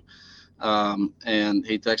that too. And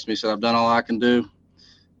he texted me, said, I've done all I can do.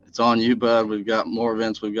 It's on you, bud. We've got more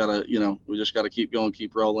events. We've got to, we just got to keep going,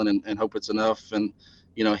 keep rolling and hope it's enough. And,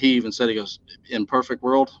 he even said, he goes, in perfect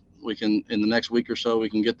world, we can, in the next week or so, we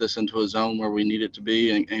can get this into a zone where we need it to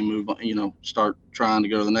be and move on, start trying to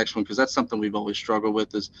go to the next one. Cause that's something we've always struggled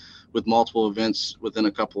with, is with multiple events within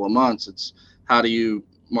a couple of months. It's how do you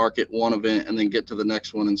market one event and then get to the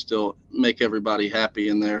next one and still make everybody happy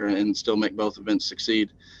in there and still make both events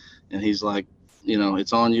succeed. And he's like,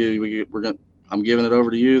 it's on you. I'm giving it over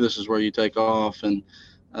to you. This is where you take off. And,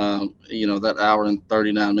 that hour and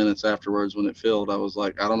 39 minutes afterwards when it filled, I was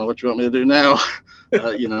like, I don't know what you want me to do now.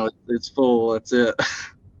 It's full. That's it.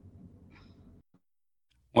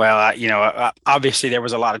 Well, obviously there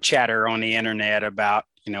was a lot of chatter on the internet about,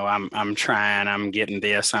 I'm trying, I'm getting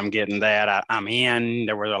this, I'm getting that. I'm in.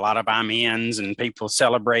 There was a lot of I'm ins and people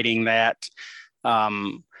celebrating that.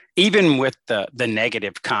 Even with the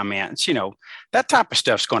negative comments, that type of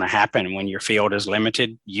stuff's going to happen when your field is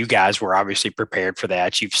limited. You guys were obviously prepared for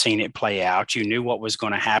that. You've seen it play out. You knew what was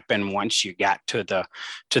going to happen once you got to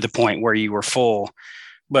the point where you were full.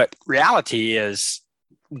 But reality is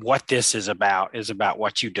what this is about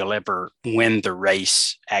what you deliver when the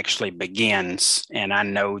race actually begins. And I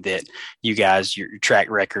know that you guys, your track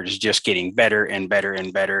record is just getting better and better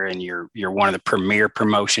and better. And you're one of the premier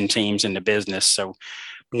promotion teams in the business. So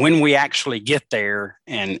when we actually get there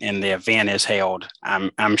and the event is held,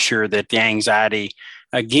 I'm sure that the anxiety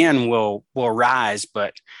again will rise,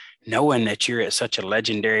 but knowing that you're at such a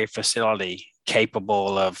legendary facility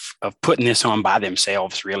capable of putting this on by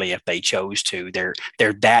themselves, really, if they chose to,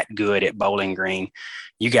 they're that good at Bowling Green.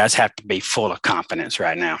 You guys have to be full of confidence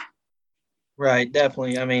right now. Right.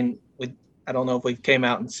 Definitely. I mean, I don't know if we came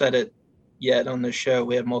out and said it yet on this show.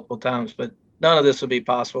 We have multiple times, but none of this would be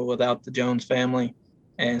possible without the Jones family,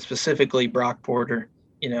 and specifically Brock Porter.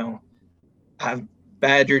 I've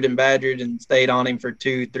badgered and stayed on him for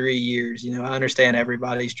 2-3 years. I understand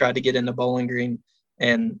everybody's tried to get into Bowling Green,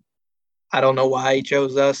 and I don't know why he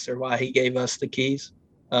chose us or why he gave us the keys.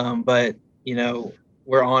 But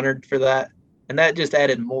we're honored for that. And that just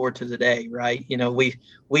added more to the day, right?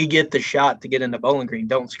 We get the shot to get into Bowling Green.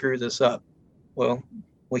 Don't screw this up. Well,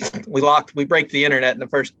 we break the internet in the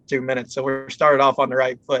first 2 minutes. So we're started off on the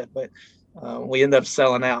right foot, but we end up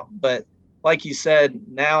selling out. But like you said,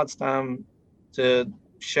 now it's time to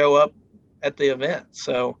show up at the event.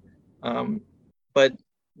 So, but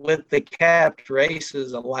with the capped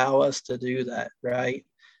races allow us to do that, right?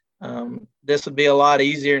 This would be a lot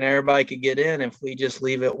easier and everybody could get in if we just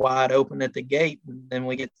leave it wide open at the gate, and then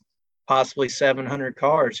we get possibly 700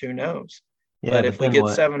 cars, who knows? Yeah, but if we get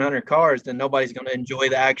 700 cars, then nobody's going to enjoy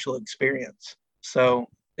the actual experience. So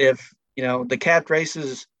if, the capped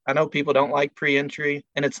races, I know people don't like pre-entry,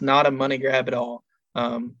 and it's not a money grab at all.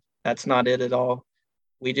 That's not it at all.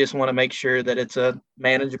 We just want to make sure that it's a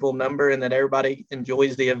manageable number and that everybody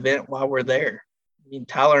enjoys the event while we're there. I mean,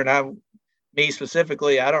 Tyler and I, me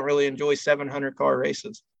specifically, I don't really enjoy 700 car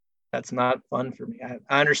races. That's not fun for me.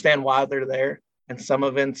 I understand why they're there. And some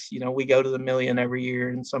events, we go to the million every year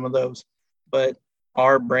and some of those, but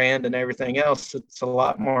our brand and everything else, it's a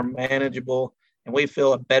lot more manageable, and we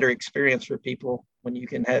feel a better experience for people when you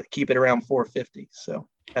can keep it around 450. So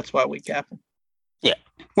that's why we cap them. Yeah.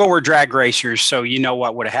 Well, we're drag racers, so you know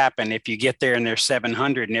what would have happened if you get there and there's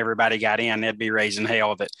 700 and everybody got in, they'd be raising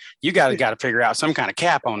hell that you got to figure out some kind of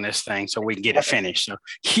cap on this thing so we can get it finished. So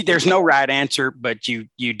there's no right answer, but you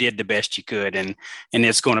did the best you could, and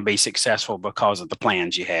it's going to be successful because of the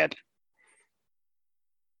plans you had.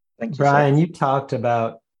 Thank you, Brian, you talked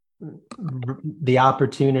about the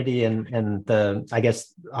opportunity and the, I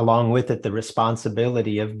guess, along with it, the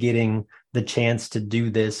responsibility of getting the chance to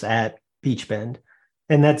do this at Beach Bend.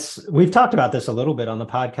 And we've talked about this a little bit on the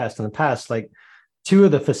podcast in the past. Like, two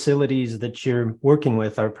of the facilities that you're working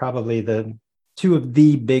with are probably the two of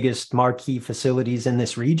the biggest marquee facilities in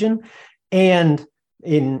this region, and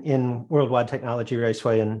in Worldwide Technology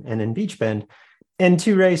Raceway and in Beach Bend, and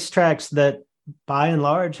two racetracks that by and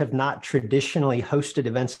large have not traditionally hosted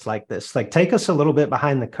events like this. Like, take us a little bit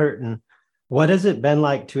behind the curtain. What has it been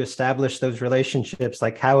like to establish those relationships?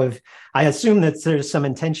 Like, I assume that there's some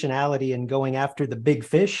intentionality in going after the big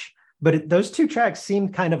fish, but those two tracks seem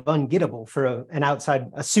kind of ungettable for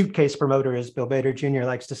a suitcase promoter, as Bill Bader Jr.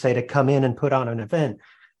 likes to say, to come in and put on an event.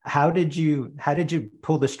 How did you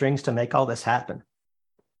pull the strings to make all this happen?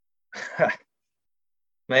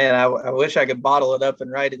 Man, I wish I could bottle it up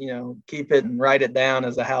and write it, keep it and write it down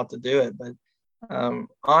as to how to do it. But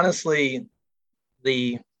honestly,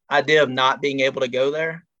 the idea of not being able to go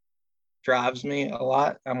there drives me a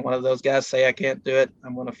lot. I'm one of those guys, say I can't do it,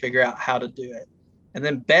 I'm going to figure out how to do it, and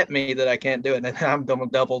then bet me that I can't do it, and I'm going to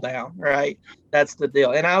double down, right? That's the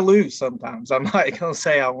deal. And I lose sometimes. I'm not going to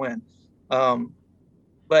say I win.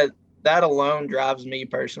 But that alone drives me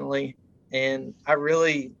personally. And I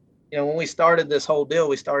really, when we started this whole deal,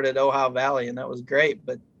 we started Ohio Valley, and that was great.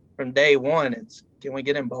 But from day one, it's, can we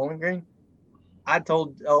get in Bowling Green? I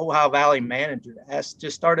told the Ohio Valley manager,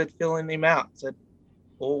 just started filling him out. Said,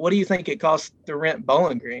 well, what do you think it costs to rent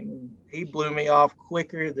Bowling Green? And he blew me off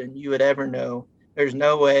quicker than you would ever know. There's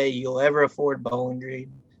no way you'll ever afford Bowling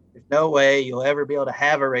Green. There's no way you'll ever be able to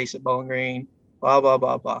have a race at Bowling Green, blah, blah,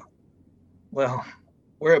 blah, blah. Well,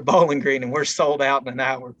 we're at Bowling Green and we're sold out in an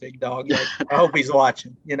hour, big dog. Like, I hope he's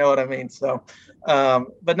watching. You know what I mean? So,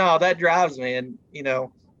 but no, that drives me. And,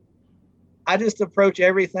 I just approach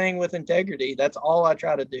everything with integrity. That's all I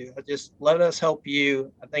try to do. I just let us help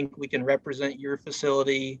you. I think we can represent your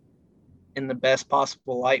facility in the best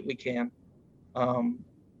possible light we can.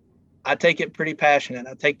 I take it pretty passionate.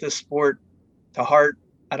 I take this sport to heart.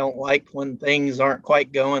 I don't like when things aren't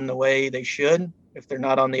quite going the way they should, if they're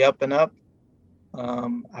not on the up and up.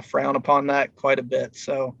 I frown upon that quite a bit.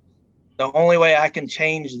 So the only way I can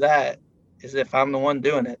change that is if I'm the one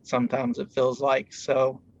doing it. Sometimes it feels like.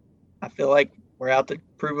 So I feel like we're out to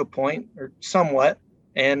prove a point, or somewhat.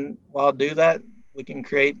 And while I do that, we can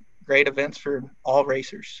create great events for all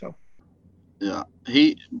racers. So, yeah,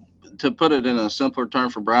 to put it in a simpler term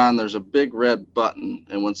for Brian, there's a big red button.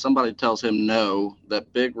 And when somebody tells him no,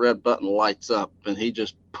 that big red button lights up, and he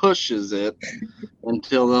just pushes it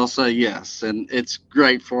until they'll say yes. And it's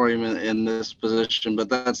great for him in this position, but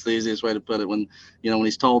that's the easiest way to put it. When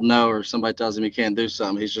he's told no, or somebody tells him he can't do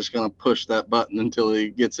something, he's just going to push that button until he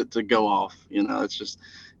gets it to go off. It's just,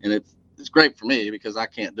 and it's great for me because I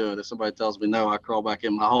can't do it. If somebody tells me no, I crawl back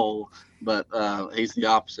in my hole. But he's the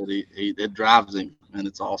opposite. It drives him, and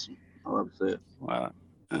it's awesome. I love to see it. Well,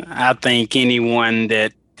 I think anyone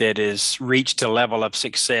that has reached a level of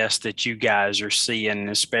success that you guys are seeing,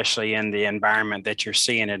 especially in the environment that you're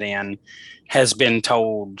seeing it in, has been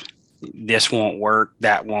told this won't work,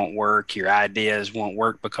 that won't work, your ideas won't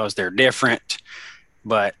work because they're different.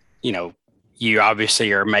 But, you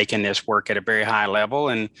obviously are making this work at a very high level,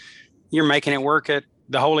 and you're making it work at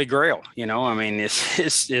the Holy Grail. I mean,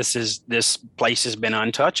 this place has been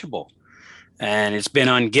untouchable. And it's been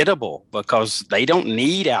ungettable because they don't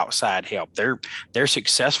need outside help. They're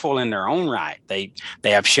successful in their own right. They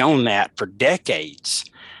have shown that for decades,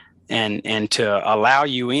 and to allow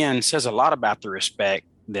you in says a lot about the respect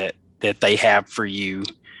that they have for you,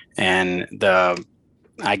 and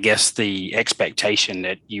I guess the expectation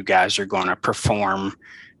that you guys are going to perform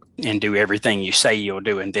and do everything you say you'll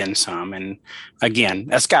do and then some. And again,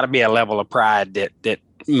 that's got to be a level of pride that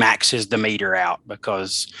maxes the meter out,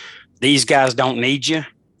 because these guys don't need you.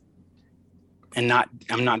 And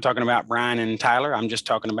I'm not talking about Brian and Tyler. I'm just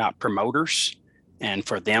talking about promoters. And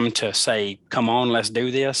for them to say, come on, let's do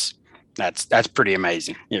this, that's pretty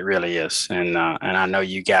amazing. It really is. And I know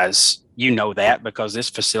you guys, that because this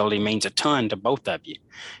facility means a ton to both of you.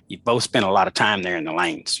 You both spent a lot of time there in the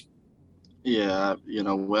lanes. Yeah,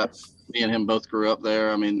 me and him both grew up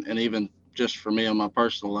there. I mean, and even just for me on my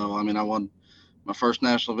personal level, I mean, I won my first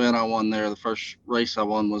national event. I won there. The first race I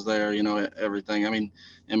won was there. Everything. I mean,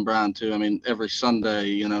 and Brian too. I mean, every Sunday,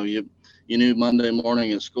 you knew Monday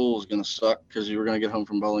morning at school was going to suck because you were going to get home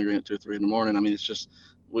from Bowling Green at 2 or 3 in the morning. I mean, it's just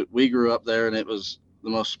we grew up there, and it was the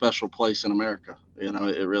most special place in America.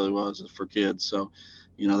 It really was for kids. So,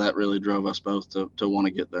 that really drove us both to want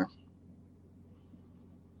to get there.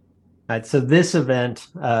 All right, so this event,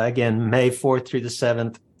 again, May 4th through the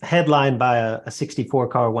 7th, headlined by a 64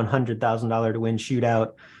 car, $100,000 to win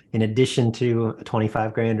shootout, in addition to a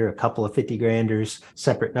 25 grander, a couple of 50 granders,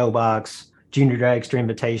 separate no box, junior dragster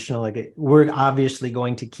invitational. We're obviously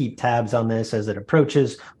going to keep tabs on this as it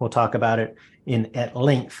approaches. We'll talk about it at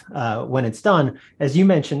length when it's done. As you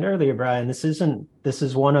mentioned earlier, Brian, this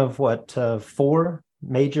is one of 4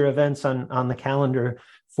 major events on the calendar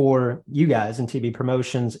for you guys in TB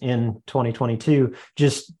Promotions in 2022,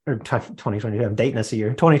 or 2022, I'm dating us a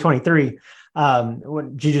year, 2023.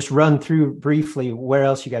 Would you just run through briefly where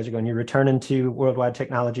else you guys are going? You're returning to Worldwide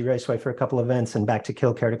Technology Raceway for a couple events and back to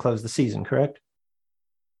Killcare to close the season, correct?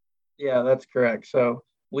 Yeah, that's correct. So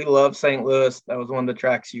we love St. Louis. That was one of the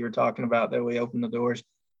tracks you were talking about that we opened the doors.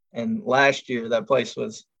 And last year, that place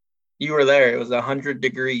you were there. It was 100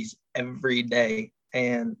 degrees every day.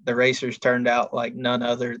 And the racers turned out like none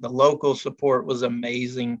other. The local support was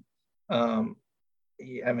amazing. I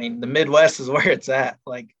mean, the Midwest is where it's at.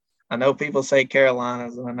 Like, I know people say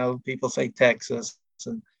Carolinas, and I know people say Texas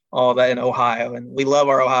and all that, in Ohio, and we love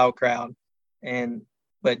our Ohio crowd.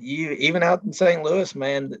 But even out in St. Louis,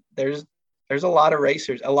 man, there's a lot of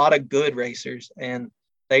racers, a lot of good racers, and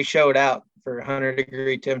they showed out for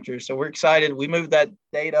 100-degree temperatures. So we're excited. We moved that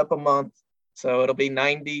date up a month, so it'll be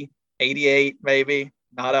 90. 88 maybe,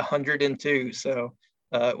 not 102. So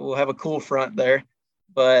we'll have a cool front there.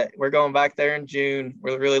 But we're going back there in June.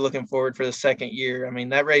 We're really looking forward for the second year. I mean,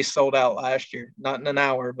 that race sold out last year, not in an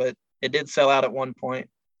hour, but it did sell out at one point.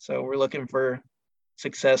 So we're looking for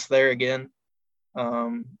success there again.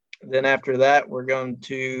 Then after that, we're going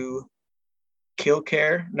to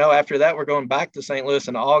Killcare. No, after that, we're going back to St. Louis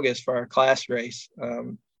in August for our class race.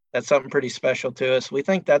 That's something pretty special to us. We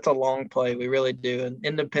think that's a long play. We really do. An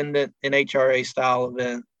independent NHRA style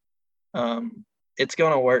event. It's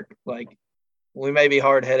going to work. Like, we may be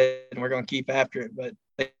hard-headed and we're going to keep after it, but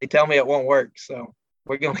they tell me it won't work. So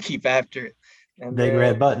we're going to keep after it. And big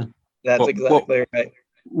red button. That's exactly right.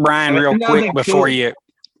 Ryan, real quick before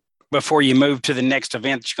you move to the next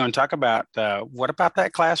event that you're going to talk about, what about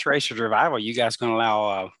that Class Racers Revival? You guys going to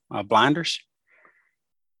allow blinders?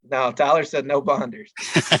 No, Tyler said no blinders.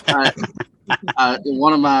 One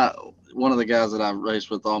of the guys that I've raced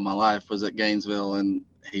with all my life was at Gainesville, and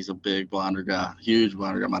he's a big blinder guy, huge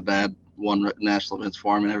blinder guy. My dad won national events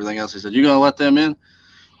for him and everything else. He said, "You gonna let them in?"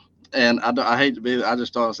 And I hate to be, I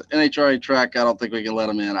just thought, NHRA track, I don't think we can let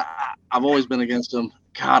them in. I've always been against them.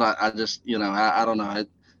 God, I just, I don't know.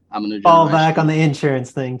 I'm a new generation. Fall back on the insurance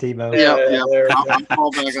thing, Tebow. Yeah. I'm fall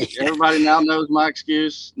back. Everybody now knows my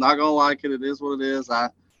excuse. Not gonna like it. It is what it is.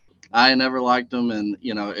 I never liked them, and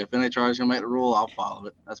if NHRA is gonna make the rule, I'll follow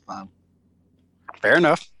it. That's fine. Fair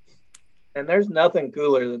enough. And there's nothing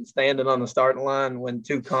cooler than standing on the starting line when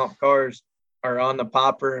 2 comp cars are on the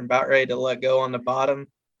popper and about ready to let go on the bottom.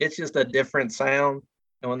 It's just a different sound.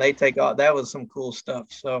 And when they take off, that was some cool stuff.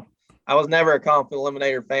 So I was never a Comp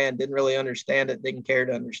Eliminator fan, didn't really understand it, didn't care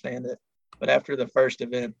to understand it. But after the first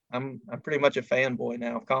event, I'm pretty much a fanboy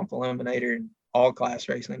now of Comp Eliminator and all class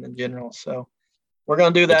racing in general. So we're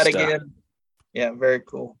going to do that again. Yeah, very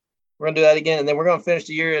cool. We're going to do that again. And then we're going to finish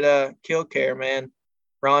the year at Killcare, man.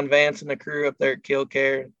 Ron Vance and the crew up there at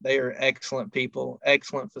Killcare, they are excellent people,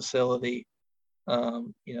 excellent facility.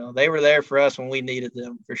 They were there for us when we needed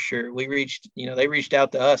them for sure. They reached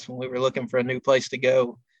out to us when we were looking for a new place to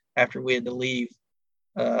go after we had to leave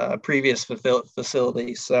a previous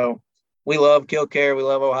facility. So we love Killcare. We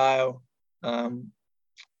love Ohio.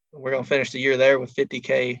 We're going to finish the year there with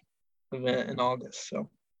 50K event in August. So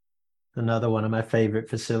another one of my favorite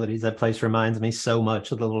facilities. That place reminds me so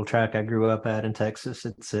much of the little track I grew up at in Texas.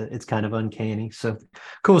 It's kind of uncanny. So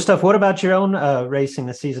cool stuff. What about your own racing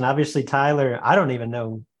this season? Obviously, Tyler, I don't even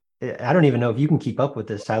know if you can keep up with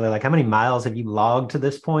this, Tyler. Like, how many miles have you logged to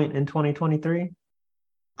this point in 2023?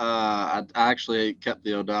 I actually kept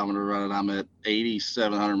the odometer running. I'm at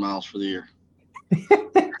 8,700 miles for the year.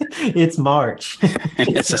 It's March.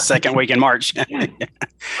 It's the second week in March.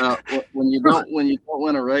 When you don't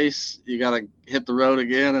win a race, you got to hit the road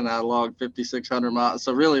again. And I logged 5,600 miles.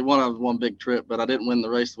 So really, one big trip, but I didn't win the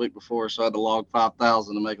race the week before, so I had to log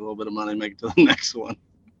 5,000 to make a little bit of money, make it to the next one.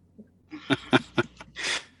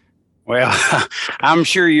 Well, I'm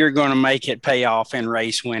sure you're going to make it pay off in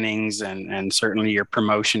race winnings, and certainly your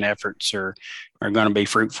promotion efforts are going to be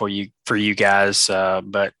fruitful for you guys.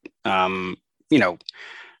 But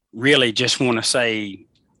really just want to say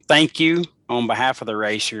thank you on behalf of the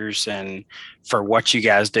racers and for what you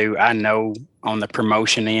guys do. I know on the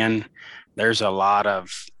promotion end, there's a lot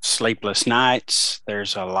of sleepless nights.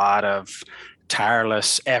 There's a lot of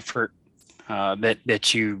tireless effort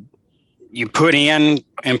that you put in,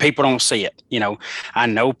 and people don't see it. I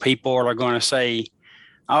know people are going to say,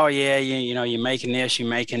 oh yeah, you're making this, you're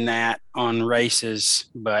making that on races,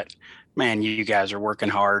 but man, you guys are working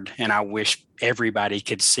hard, and I wish everybody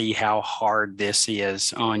could see how hard this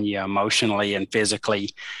is on you emotionally and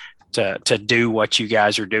physically to do what you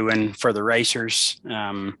guys are doing for the racers.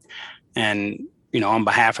 And on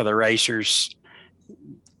behalf of the racers,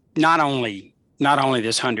 not only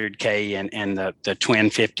this 100K and the twin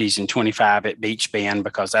 50s and 25 at Beach Bend,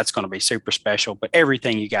 because that's going to be super special, but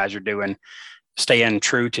everything you guys are doing, staying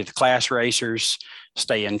true to the class racers,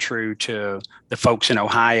 staying true to the folks in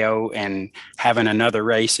Ohio, and having another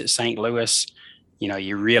race at St. Louis.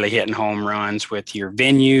 You're really hitting home runs with your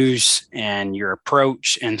venues and your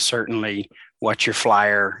approach, and certainly what your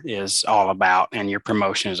flyer is all about and your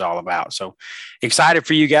promotion is all about. So excited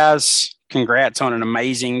for you guys. Congrats on an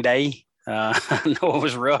amazing day. I know it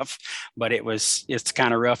was rough, but it's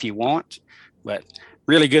kind of rough you want, but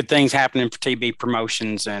really good things happening for TB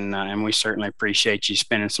Promotions, and we certainly appreciate you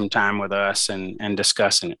spending some time with us and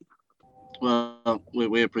discussing it. Well,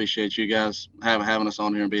 we appreciate you guys having us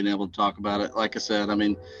on here and being able to talk about it. Like I said, I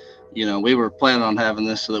mean, we were planning on having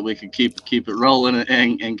this so that we could keep it rolling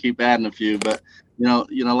and keep adding a few. But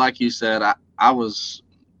like you said, I was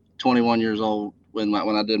 21 years old when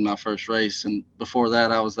I did my first race, and before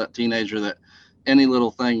that, I was that teenager that any little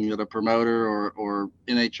thing that a promoter or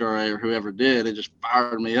NHRA or whoever did, it just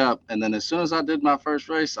fired me up. And then as soon as I did my first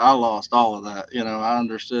race, I lost all of that. I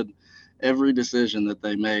understood every decision that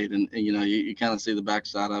they made, and you kind of see the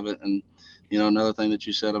backside of it. And another thing that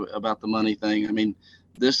you said about the money thing, I mean,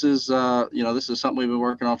 this is something we've been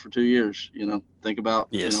working on for 2 years. Think about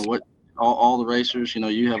what all the racers,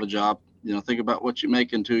 you have a job, think about what you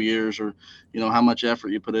make in 2 years, or how much effort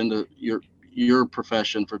you put into your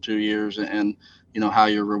profession for 2 years, and how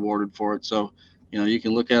you're rewarded for it. So you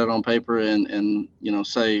can look at it on paper and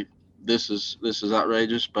say this is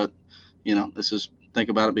outrageous, but think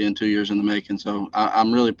about it being 2 years in the making. So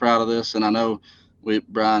I'm really proud of this, and I know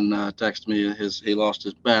Brian texted me he lost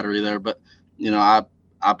his battery there, but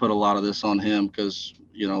I put a lot of this on him because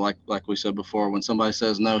like we said before, when somebody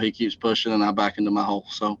says no, he keeps pushing, and I back into my hole.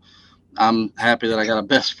 So I'm happy that I got a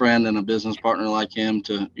best friend and a business partner like him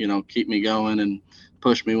to, keep me going and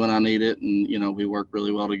push me when I need it. And, we work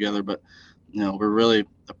really well together, but, we really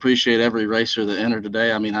appreciate every racer that entered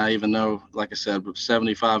today. I mean, I even know, like I said,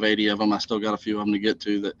 75, 80 of them, I still got a few of them to get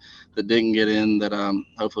to that didn't get in, that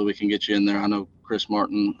hopefully we can get you in there. I know Chris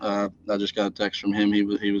Martin, I just got a text from him.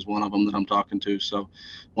 He was one of them that I'm talking to. So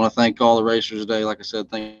I want to thank all the racers today. Like I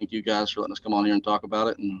said, thank you guys for letting us come on here and talk about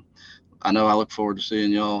it. And I know I look forward to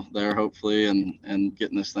seeing y'all there, hopefully, and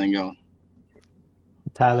getting this thing going.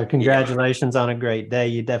 Tyler, congratulations on a great day.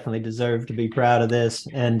 You definitely deserve to be proud of this.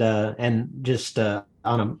 And just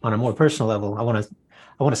on a more personal level, I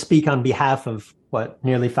want to speak on behalf of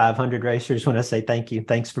nearly 500 racers when I say thank you.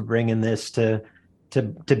 Thanks for bringing this to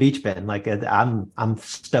Beach Bend. Like I'm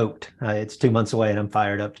stoked. It's 2 months away and I'm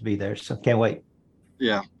fired up to be there. So can't wait.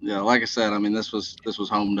 Yeah. Like I said, I mean, this was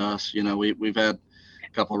home to us. You know, we've had a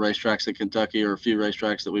couple of racetracks in Kentucky, or a few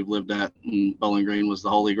racetracks that we've lived at, and Bowling Green was the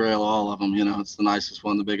holy grail of all of them. You know, it's the nicest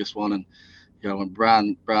one, the biggest one. And, you know, when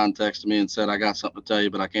Brian texted me and said, I got something to tell you,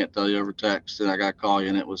 but I can't tell you over text, and I got to call you,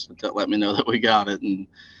 and it was to let me know that we got it. And,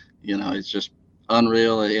 you know, it's just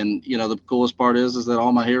unreal. And, you know, the coolest part is that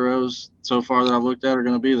all my heroes so far that I've looked at are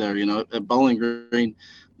going to be there. You know, at Bowling Green,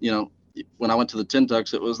 you know, when I went to the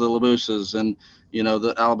Tentucks, it was the Labusas and, you know,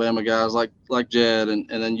 the Alabama guys like Jed, and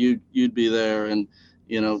then you'd be there, and,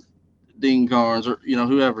 you know, Dean Carnes, or, you know,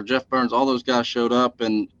 whoever, Jeff Burns, all those guys showed up,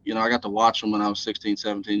 and, you know, I got to watch them when I was 16,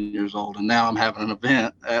 17 years old. And now I'm having an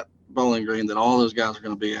event at Bowling Green that all those guys are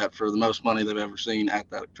going to be at for the most money they've ever seen at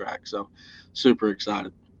that track. So super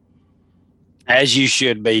excited. As you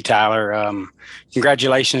should be, Tyler.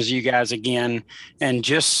 Congratulations to you guys again. And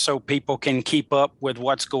just so people can keep up with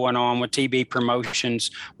what's going on with TB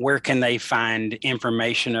Promotions, where can they find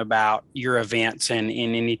information about your events and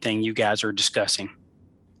anything you guys are discussing?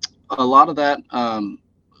 A lot of that,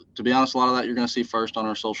 to be honest, a lot of that you're going to see first on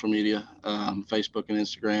our social media, Facebook and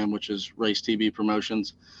Instagram, which is Race TB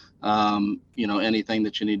Promotions. You know, anything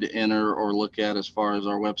that you need to enter or look at as far as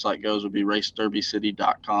our website goes would be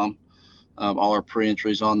racederbycity.com. All our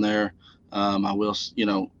pre-entries on there. I will, you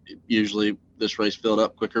know, usually this race filled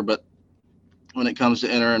up quicker, but when it comes to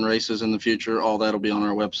entering races in the future, all that'll be on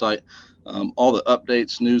our website. All the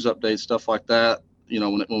updates, news updates, stuff like that, you know,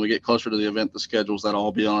 when we get closer to the event, the schedules, that'll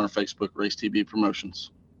all be on our Facebook, Race TB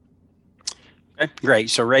Promotions. Okay, great.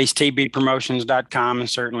 So racetbpromotions.com, and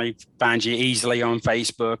certainly find you easily on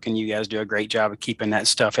Facebook, and you guys do a great job of keeping that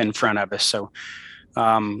stuff in front of us. So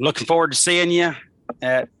looking forward to seeing you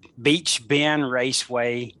at Beach Bend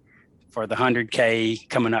Raceway for the 100K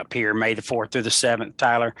coming up here May the 4th through the 7th.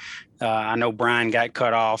 Tyler, I know Brian got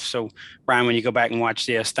cut off. So Brian, when you go back and watch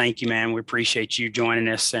this, thank you, man. We appreciate you joining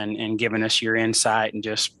us and giving us your insight and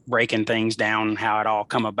just breaking things down, how it all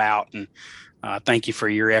come about. And thank you for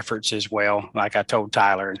your efforts as well. Like I told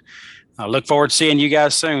Tyler, I look forward to seeing you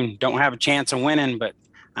guys soon. Don't have a chance of winning, but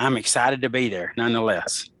I'm excited to be there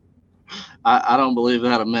nonetheless. I don't believe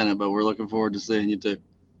that a minute, but we're looking forward to seeing you too.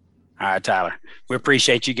 All right, Tyler. We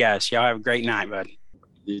appreciate you guys. Y'all have a great night, bud.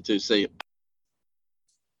 You too. See you.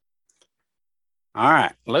 All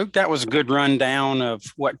right, Luke, that was a good rundown of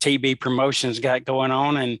what TB Promotions got going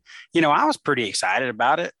on. And, you know, I was pretty excited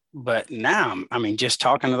about it. But now, I mean, just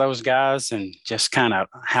talking to those guys and just kind of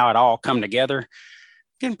how it all come together,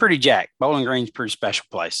 getting pretty jacked. Bowling Green's a pretty special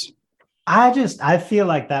place. I feel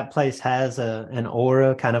like that place has an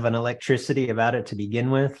aura, kind of an electricity about it to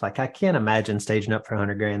begin with. Like I can't imagine staging up for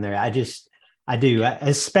 100 grand there. I do,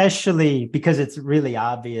 especially because it's really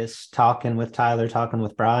obvious talking with Tyler, talking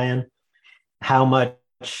with Brian, how much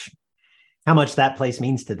that place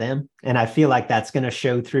means to them. And I feel like that's going to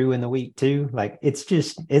show through in the week too. Like it's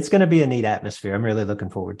going to be a neat atmosphere. I'm really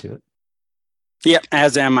looking forward to it. Yep.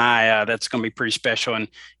 As am I. That's going to be pretty special. And,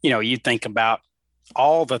 you know, you think about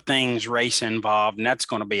all the things race involved, and that's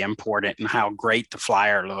going to be important, and how great the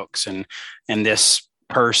flyer looks. And this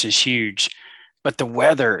purse is huge, but the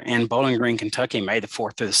weather in Bowling Green, Kentucky, May the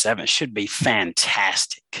 4th through the 7th should be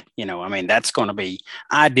fantastic. You know, I mean, that's going to be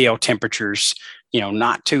ideal temperatures, you know,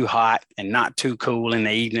 not too hot and not too cool in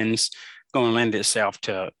the evenings, going to lend itself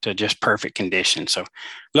to just perfect conditions. So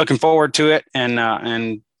looking forward to it.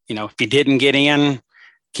 And, you know, if you didn't get in,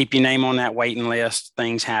 keep your name on that waiting list.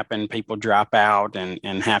 Things happen, people drop out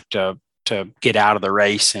and have to get out of the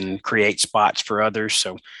race and create spots for others.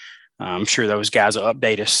 So I'm sure those guys will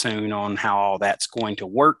update us soon on how all that's going to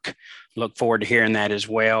work. Look forward to hearing that as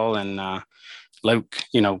well. And Luke,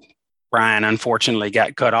 you know, Brian unfortunately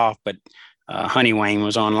got cut off, but Honeywayne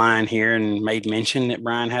was online here and made mention that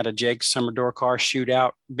Brian had a Jeg Summer Door Car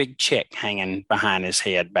Shootout big check hanging behind his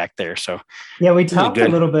head back there. So yeah, we talked a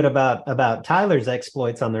little bit about Tyler's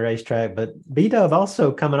exploits on the racetrack, but B-Dub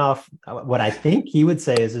also coming off what I think he would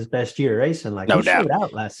say is his best year racing. Like he showed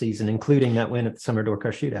out last season, including that win at the Summer Door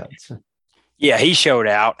Car Shootout. So. Yeah, he showed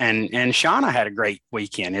out, and Shauna had a great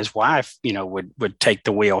weekend. His wife, you know, would take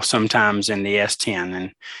the wheel sometimes in the S10,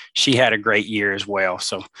 and she had a great year as well.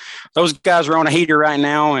 So those guys are on a heater right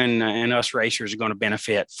now, and us racers are going to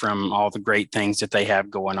benefit from all the great things that they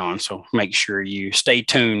have going on. So make sure you stay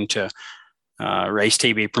tuned to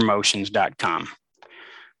racetbpromotions.com.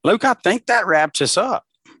 Luke, I think that wraps us up.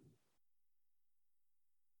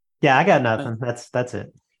 Yeah, I got nothing. That's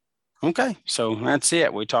it. Okay, so that's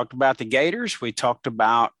it. We talked about the Gators. We talked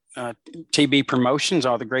about TB Promotions,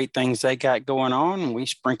 all the great things they got going on. We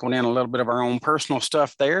sprinkled in a little bit of our own personal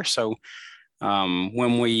stuff there. So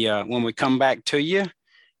when we come back to you,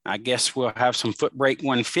 I guess we'll have some Foot Brake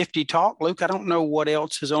 150 talk. Luke, I don't know what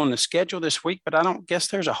else is on the schedule this week, but I don't guess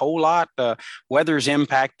there's a whole lot. Weather's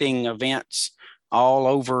impacting events all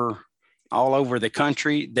over the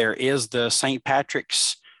country. There is the St.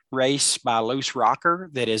 Patrick's race by Loose Rocker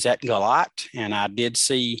that is at Galat, and I did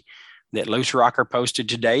see that Loose Rocker posted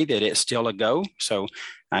today that it's still a go. So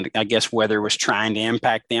I guess weather was trying to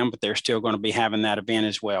impact them, but they're still going to be having that event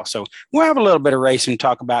as well. So we'll have a little bit of racing to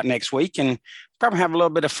talk about next week, and probably have a little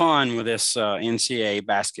bit of fun with this NCAA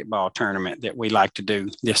basketball tournament that we like to do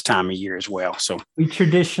this time of year as well. So we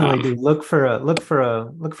traditionally do look for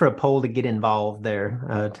a poll to get involved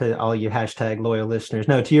there, to all you hashtag loyal listeners.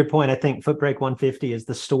 No, to your point, I think Foot Brake 150 is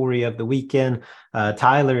the story of the weekend.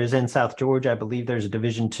 Tyler is in South Georgia. I believe there's a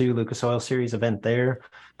Division II Lucas Oil Series event there.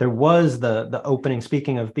 There was the opening,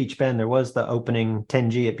 speaking of Beach Bend, there was the opening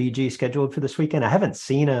 10G at BG scheduled for this weekend. I haven't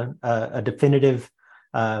seen a definitive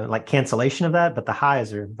like cancellation of that, but the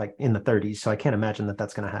highs are like in the 30s. So I can't imagine that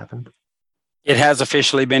that's going to happen. It has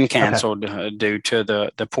officially been canceled due to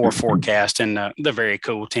the poor forecast and the very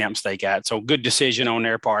cool temps they got. So good decision on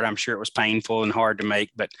their part. I'm sure it was painful and hard to make,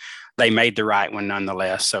 but they made the right one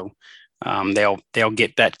nonetheless. So they'll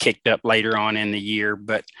get that kicked up later on in the year.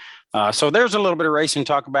 But so there's a little bit of racing to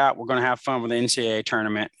talk about. We're going to have fun with the NCAA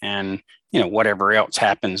tournament, and whatever else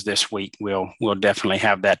happens this week, we'll definitely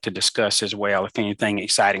have that to discuss as well if anything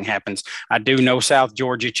exciting happens. I do know South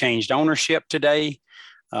Georgia changed ownership today.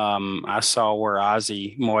 I saw where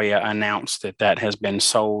Ozzie Moya announced that has been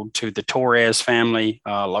sold to the Torres family,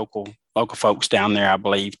 local folks down there, I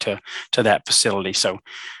believe, to that facility. So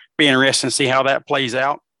be interesting to see how that plays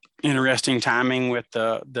out. Interesting timing with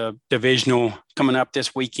the divisional coming up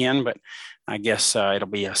this weekend, but I guess it'll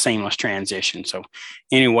be a seamless transition. So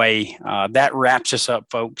anyway, that wraps us up,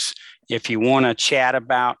 folks. If you want to chat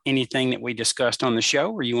about anything that we discussed on the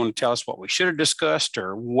show, or you want to tell us what we should have discussed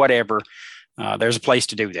or whatever, there's a place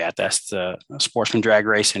to do that. That's the Sportsman Drag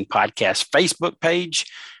Racing Podcast Facebook page.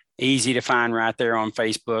 Easy to find right there on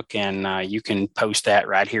Facebook, and you can post that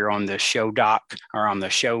right here on the show doc or on the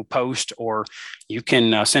show post, or you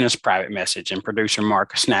can send us a private message, and producer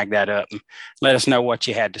Mark snag that up and let us know what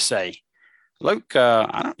you had to say. Luke,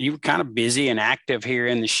 you were kind of busy and active here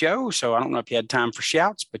in the show, so I don't know if you had time for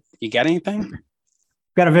shouts, but you got anything?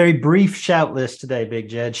 Got a very brief shout list today, Big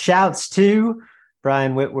Jed. Shouts to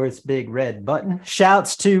Brian Whitworth's Big Red Button.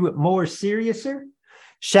 Shouts to More Seriouser.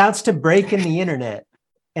 Shouts to Breaking the Internet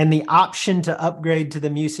and the option to upgrade to the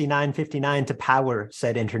Musi 959 to power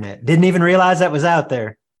said internet. Didn't even realize that was out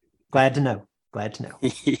there. Glad to know.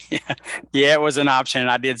 Yeah, it was an option. And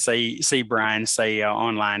I did see Brian say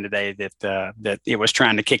online today that it was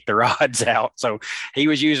trying to kick the rods out. So he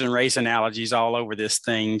was using race analogies all over this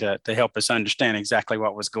thing to help us understand exactly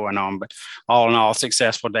what was going on. But all in all,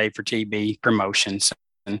 successful day for TB Promotions.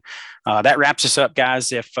 And that wraps us up,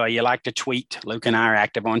 guys. If you like to tweet, Luke and I are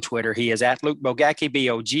active on Twitter. He is at Luke Bogacki,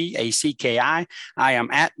 Bogacki. I am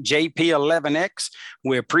at JP11X.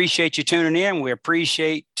 We appreciate you tuning in. We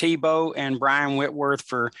appreciate Tebow and Brian Whitworth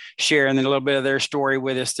for sharing a little bit of their story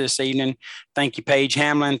with us this evening. Thank you, Paige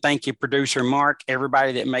Hamlin. Thank you, producer Mark,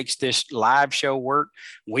 everybody that makes this live show work.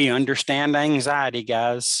 We understand anxiety,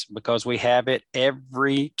 guys, because we have it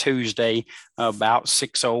every Tuesday about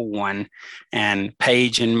 6:01, and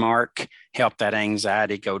Paige and Mark help that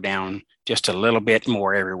anxiety go down just a little bit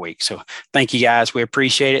more every week. So thank you, guys. We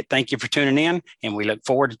appreciate it. Thank you for tuning in, and we look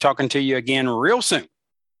forward to talking to you again real soon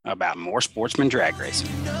about more Sportsman Drag Racing.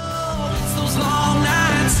 It's those long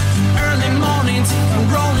nights, early mornings,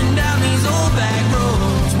 and rolling down these old back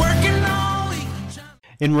roads, working all week.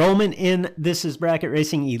 Enrollment in This Is Bracket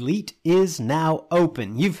Racing Elite is now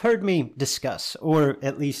open. You've heard me discuss, or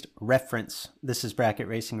at least reference, This Is Bracket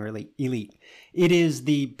Racing Elite. It is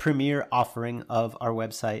the premier offering of our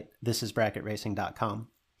website, thisisbracketracing.com.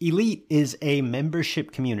 Elite is a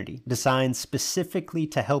membership community designed specifically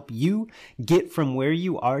to help you get from where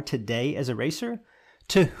you are today as a racer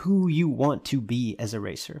to who you want to be as a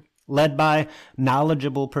racer. Led by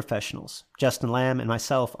knowledgeable professionals. Justin Lamb and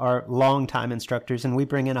myself are longtime instructors, and we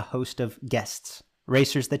bring in a host of guests,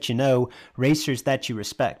 racers that you know, racers that you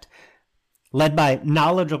respect. Led by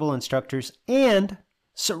knowledgeable instructors and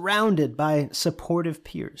surrounded by supportive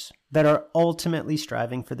peers that are ultimately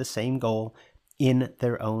striving for the same goal in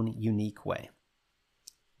their own unique way.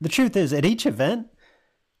 The truth is, at each event,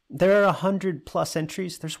 there are 100+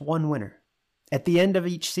 entries. There's one winner. At the end of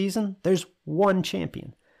each season, there's one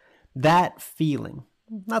champion. That feeling,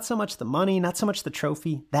 not so much the money, not so much the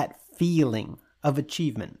trophy, that feeling of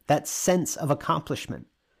achievement, that sense of accomplishment,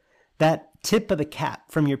 that tip of the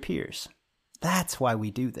cap from your peers. That's why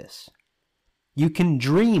we do this. You can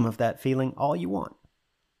dream of that feeling all you want,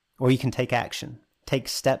 or you can take action, take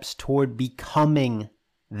steps toward becoming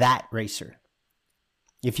that racer.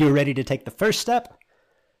 If you're ready to take the first step,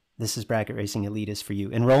 This is Bracket Racing Elite is for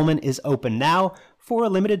you. Enrollment is open now for a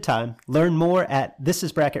limited time. Learn more at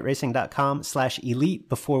thisisbracketracing.com/elite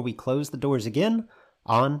before we close the doors again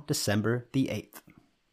on December the 8th.